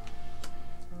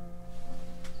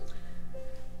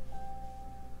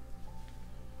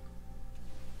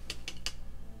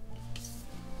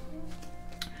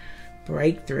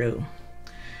 Breakthrough.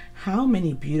 How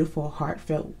many beautiful,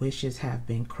 heartfelt wishes have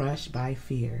been crushed by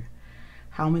fear?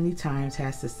 How many times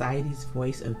has society's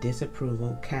voice of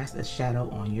disapproval cast a shadow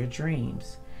on your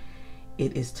dreams?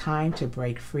 It is time to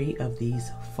break free of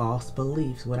these false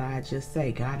beliefs. What I just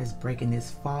say, God is breaking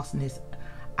this falseness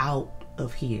out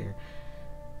of here.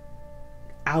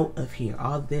 Out of here.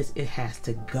 All this, it has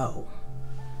to go.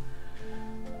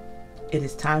 It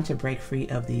is time to break free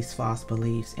of these false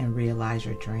beliefs and realize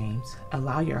your dreams.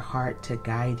 Allow your heart to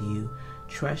guide you.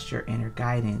 Trust your inner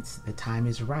guidance. The time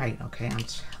is right, okay? I'm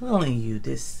telling you,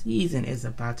 this season is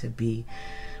about to be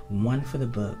one for the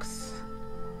books.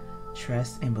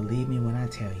 Trust and believe me when I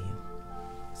tell you.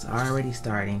 It's already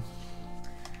starting.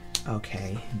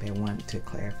 Okay, they want to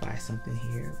clarify something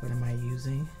here. What am I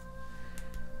using?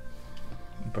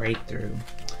 Breakthrough.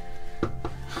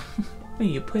 When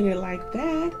you put it like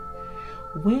that,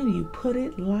 when you put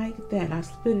it like that, I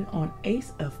split it on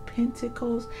Ace of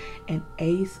Pentacles and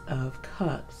Ace of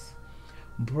Cups.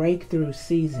 Breakthrough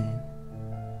season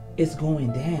is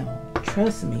going down.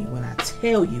 Trust me when I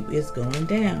tell you it's going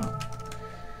down.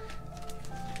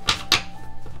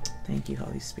 Thank you,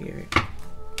 Holy Spirit.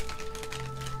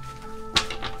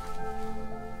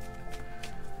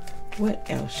 What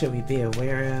else should we be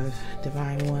aware of?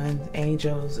 Divine One,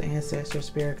 angels, ancestors,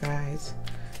 spirit guides.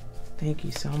 Thank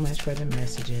you so much for the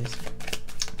messages.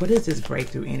 What is this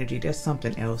breakthrough energy? There's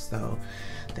something else though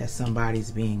that somebody's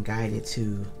being guided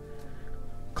to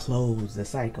close the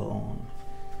cycle on.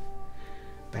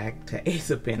 Back to Ace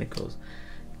of Pentacles,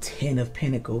 10 of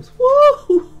Pentacles.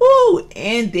 Woo!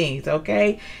 Endings,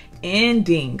 okay?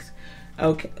 Endings.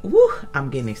 Okay. Woo! I'm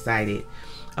getting excited.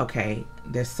 Okay,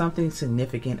 there's something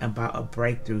significant about a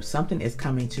breakthrough. Something is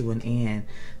coming to an end.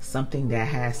 Something that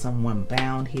has someone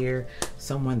bound here.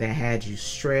 Someone that had you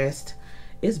stressed.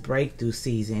 It's breakthrough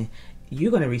season.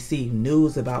 You're going to receive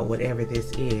news about whatever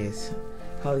this is.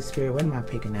 Holy Spirit, what am I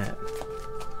picking up?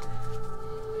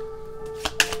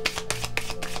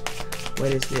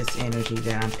 What is this energy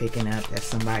that I'm picking up that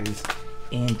somebody's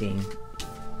ending?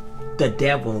 The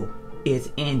devil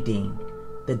is ending.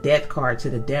 The death card to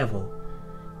the devil.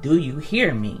 Do you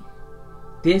hear me?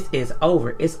 This is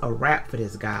over. It's a wrap for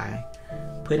this guy.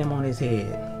 Put him on his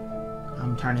head.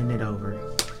 I'm turning it over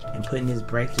and putting this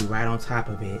breakthrough right on top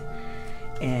of it.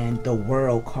 And the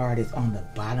world card is on the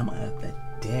bottom of the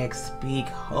deck. Speak,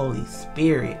 Holy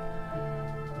Spirit.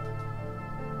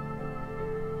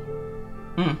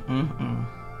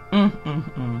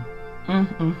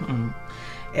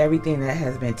 Everything that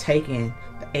has been taken,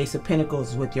 the Ace of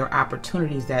Pentacles with your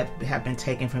opportunities that have been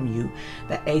taken from you,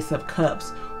 the Ace of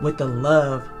Cups with the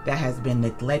love that has been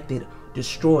neglected,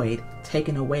 destroyed,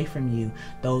 taken away from you,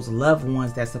 those loved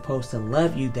ones that's supposed to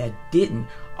love you that didn't,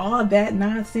 all that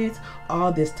nonsense,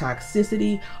 all this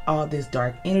toxicity, all this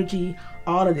dark energy,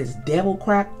 all of this devil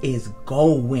crap is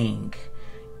going.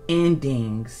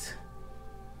 Endings.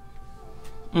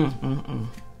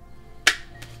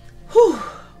 Whew.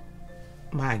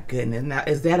 My goodness. Now,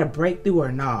 is that a breakthrough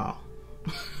or no?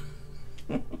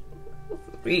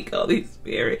 Speak, Holy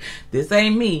Spirit. This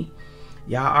ain't me.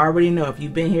 Y'all already know. If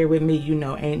you've been here with me, you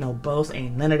know ain't no boast,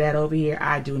 ain't none of that over here.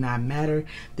 I do not matter.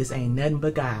 This ain't nothing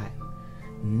but God.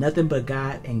 Nothing but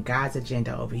God and God's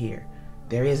agenda over here.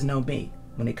 There is no me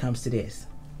when it comes to this.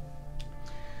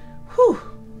 Whew.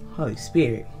 Holy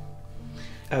Spirit.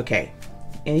 Okay.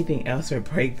 Anything else for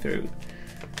breakthrough?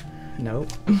 Nope.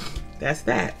 That's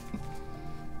that.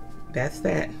 That's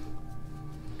that.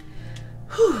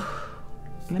 Whew.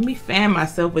 Let me fan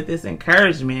myself with this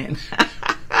encouragement.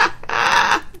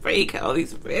 Freak, Holy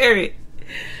Spirit.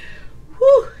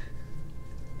 Whew.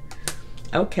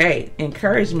 Okay.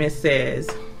 Encouragement says,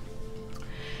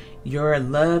 your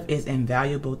love is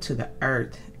invaluable to the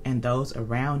earth and those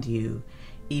around you.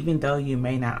 Even though you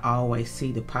may not always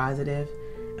see the positive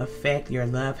effect your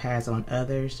love has on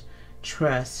others,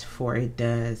 trust, for it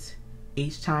does.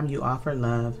 Each time you offer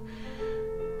love,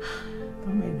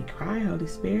 don't make me cry, Holy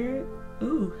Spirit.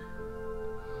 Ooh.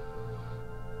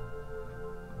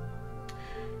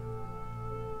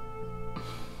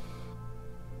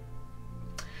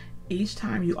 Each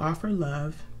time you offer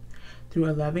love through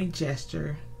a loving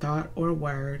gesture, thought, or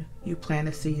word, you plant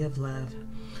a seed of love.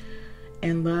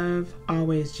 And love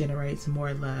always generates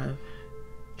more love.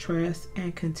 Trust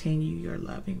and continue your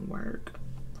loving work.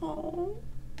 Oh,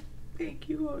 thank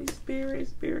you, Holy Spirit.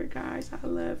 Spirit guys, I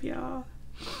love y'all.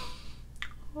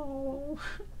 Oh,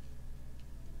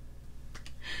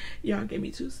 y'all give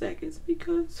me 2 seconds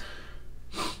because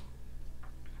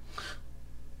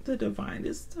the divine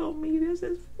just told me this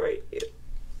is for you.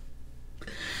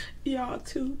 Y'all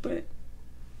too, but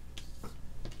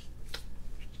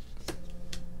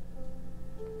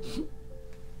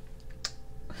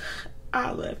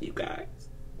I love you guys.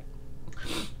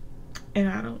 And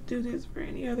I don't do this for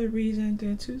any other reason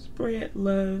than to spread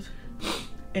love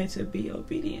and to be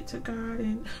obedient to God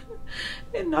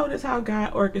and notice how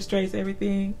God orchestrates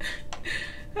everything.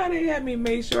 How they had me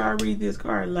make sure I read this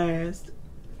card last.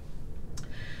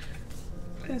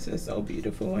 This is so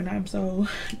beautiful and I'm so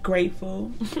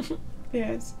grateful.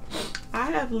 Yes,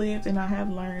 I have lived and I have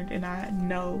learned and I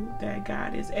know that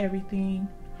God is everything,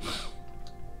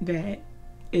 that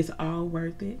it's all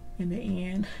worth it in the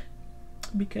end,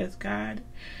 because God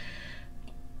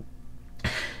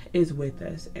is with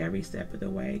us every step of the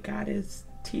way. God is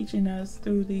teaching us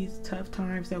through these tough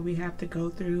times that we have to go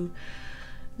through.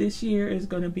 This year is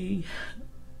going to be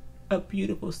a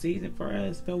beautiful season for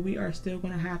us, but we are still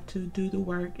going to have to do the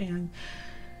work and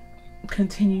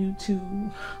continue to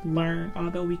learn,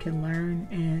 although we can learn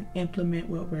and implement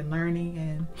what we're learning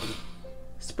and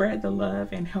spread the love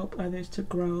and help others to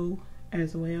grow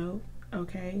as well.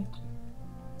 Okay,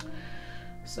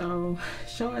 so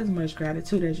show as much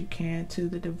gratitude as you can to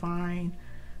the divine.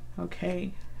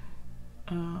 Okay,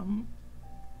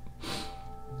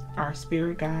 our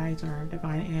spirit guides, our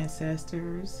divine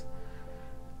ancestors.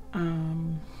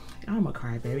 I'm I'm a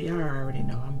crybaby. I already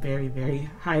know I'm very, very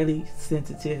highly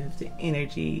sensitive to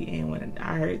energy. And when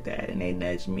I heard that and they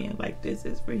nudged me and like, this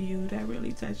is for you, that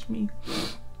really touched me.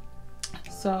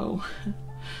 So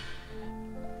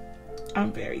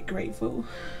I'm very grateful.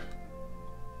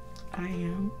 I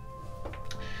am.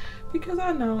 Because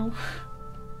I know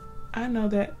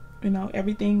that, you know,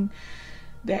 everything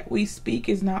that we speak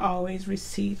is not always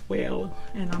received well.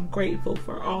 And I'm grateful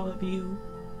for all of you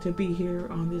to be here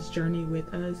on this journey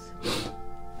with us.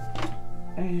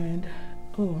 And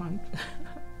oh, my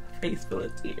face full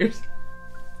of tears.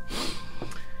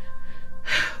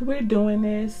 We're doing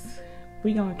this.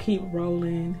 We're gonna keep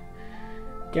rolling.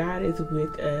 God is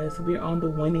with us. We're on the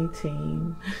winning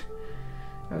team.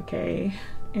 Okay.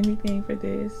 Anything for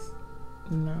this?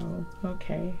 No.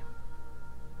 Okay.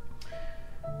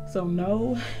 So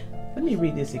no, let me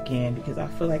read this again because I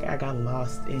feel like I got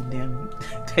lost in them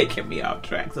taking me off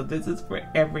track. So this is for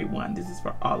everyone. This is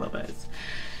for all of us.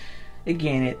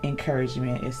 Again,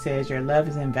 encouragement. It says your love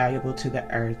is invaluable to the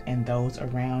earth and those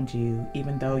around you.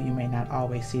 Even though you may not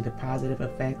always see the positive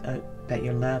effect that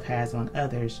your love has on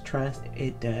others, trust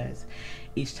it does.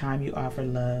 Each time you offer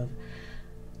love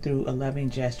through a loving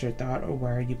gesture, thought, or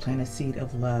word, you plant a seed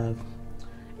of love.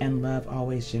 And love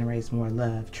always generates more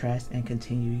love. Trust and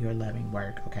continue your loving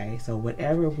work. Okay, so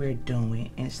whatever we're doing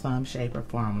in some shape or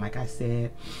form, like I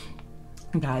said,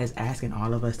 God is asking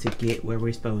all of us to get where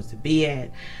we're supposed to be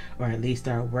at, or at least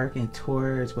start working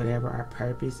towards whatever our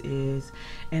purpose is.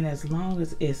 And as long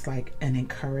as it's like an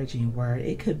encouraging word,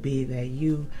 it could be that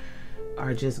you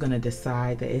are just going to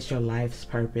decide that it's your life's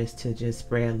purpose to just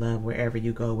spread love wherever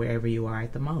you go, wherever you are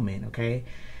at the moment. Okay,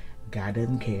 God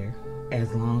doesn't care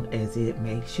as long as it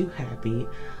makes you happy,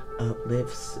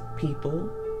 uplifts people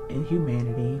and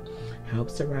humanity,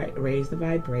 helps to raise the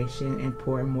vibration and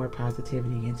pour more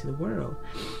positivity into the world.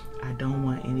 I don't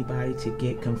want anybody to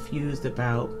get confused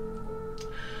about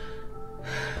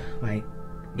like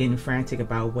getting frantic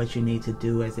about what you need to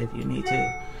do as if you need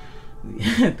to.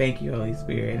 Thank you, Holy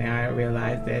Spirit. And I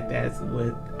realize that that's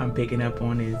what I'm picking up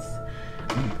on is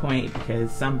on point, because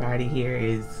somebody here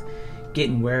is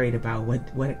getting worried about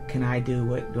what can I do,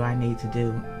 what do I need to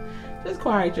do. Just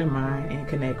quiet your mind and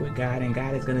connect with God, and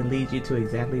God is going to lead you to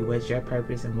exactly what's your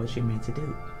purpose and what you're meant to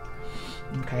do.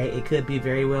 Okay, it could be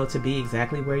very well to be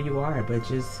exactly where you are, but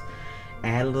just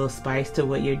add a little spice to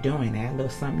what you're doing, add a little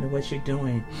something to what you're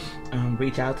doing.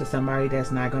 Reach out to somebody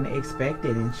that's not going to expect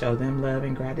it and show them love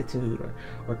and gratitude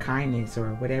or kindness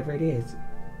or whatever it is.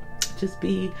 Just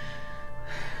be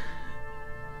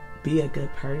a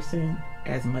good person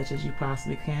as much as you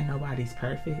possibly can. Nobody's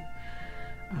perfect.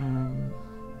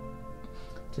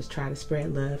 Just try to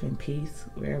spread love and peace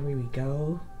wherever we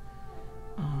go.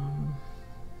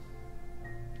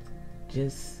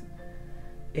 Just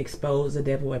expose the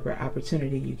devil whatever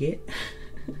opportunity you get.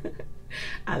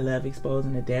 I love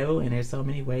exposing the devil, and there's so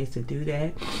many ways to do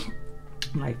that.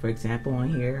 Like, for example, on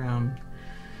here,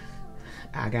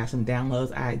 I got some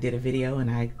downloads. I did a video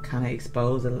and I kind of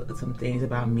exposed some things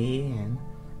about me, and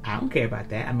I don't care about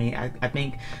that. I mean, I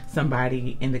think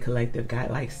somebody in the collective got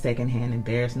like secondhand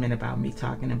embarrassment about me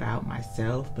talking about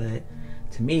myself, but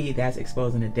to me, that's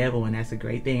exposing the devil, and that's a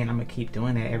great thing. And I'm gonna keep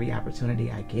doing that every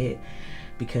opportunity I get,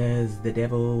 because the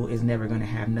devil is never gonna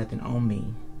have nothing on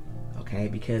me. Okay,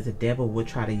 because the devil will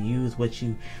try to use what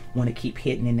you want to keep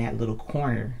hitting in that little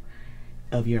corner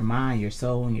of your mind, your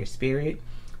soul, and your spirit.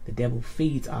 The devil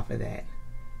feeds off of that,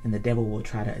 and the devil will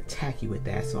try to attack you with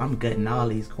that. So I'm gutting all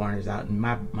these corners out in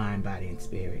my mind, body, and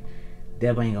spirit.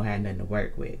 Devil ain't gonna have nothing to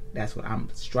work with. That's what I'm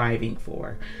striving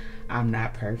for. I'm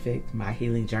not perfect. My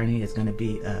healing journey is gonna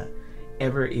be a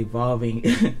ever evolving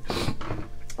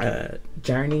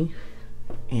journey,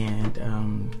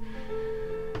 and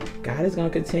God is gonna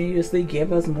continuously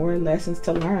give us more lessons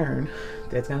to learn.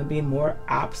 There's gonna be more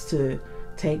ops to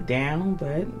take down,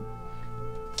 but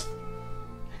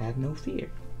have no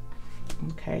fear.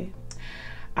 Okay,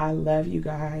 I love you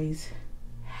guys.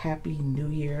 Happy New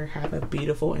Year. Have a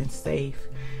beautiful and safe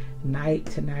night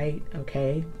tonight.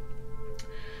 Okay,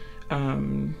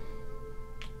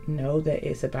 know that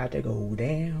it's about to go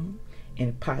down in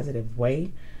a positive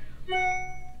way.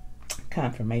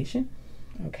 Confirmation.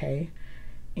 Okay,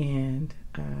 and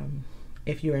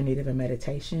if you are in need of a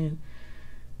meditation,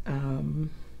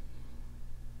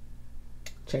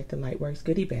 check the Lightworks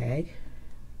goodie bag.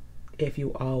 If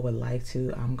you all would like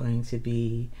to, I'm going to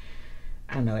be,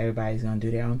 I know everybody's going to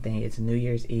do their own thing. It's New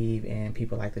Year's Eve and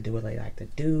people like to do what they like to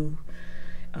do.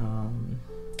 I'm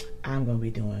going to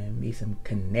be doing me some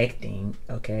connecting,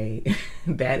 okay?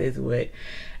 That is what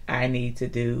I need to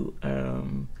do.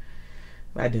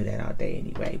 I do that all day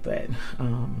anyway, but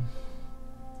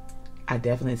I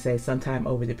definitely say sometime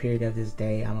over the period of this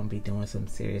day, I'm going to be doing some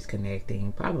serious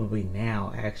connecting. Probably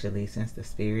now, actually, since the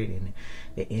spirit and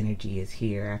the energy is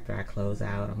here. After I close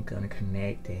out, I'm going to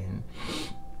connect and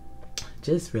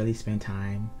just really spend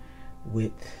time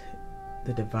with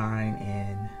the divine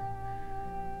and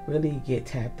really get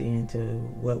tapped into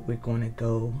what we're going to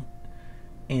go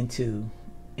into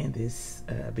in this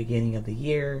beginning of the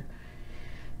year.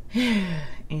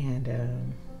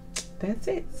 And that's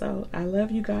it. So I love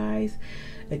you guys.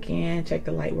 Again, check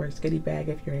the Lightworks goodie bag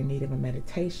if you're in need of a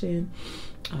meditation.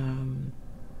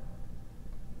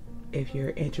 If you're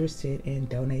interested in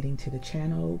donating to the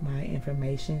channel, my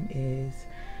information is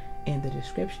in the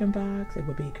description box. It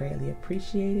would be greatly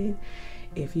appreciated.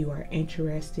 If you are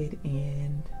interested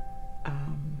in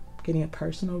getting a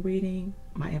personal reading,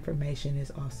 my information is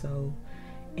also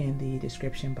in the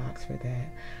description box for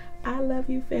that. I love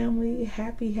you, family.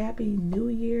 Happy New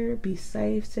Year. Be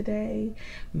safe today.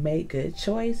 Make good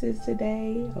choices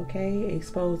today. Okay?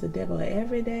 Expose the devil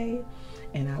every day.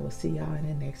 And I will see y'all in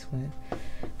the next one.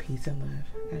 Peace and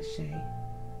love. Ashe.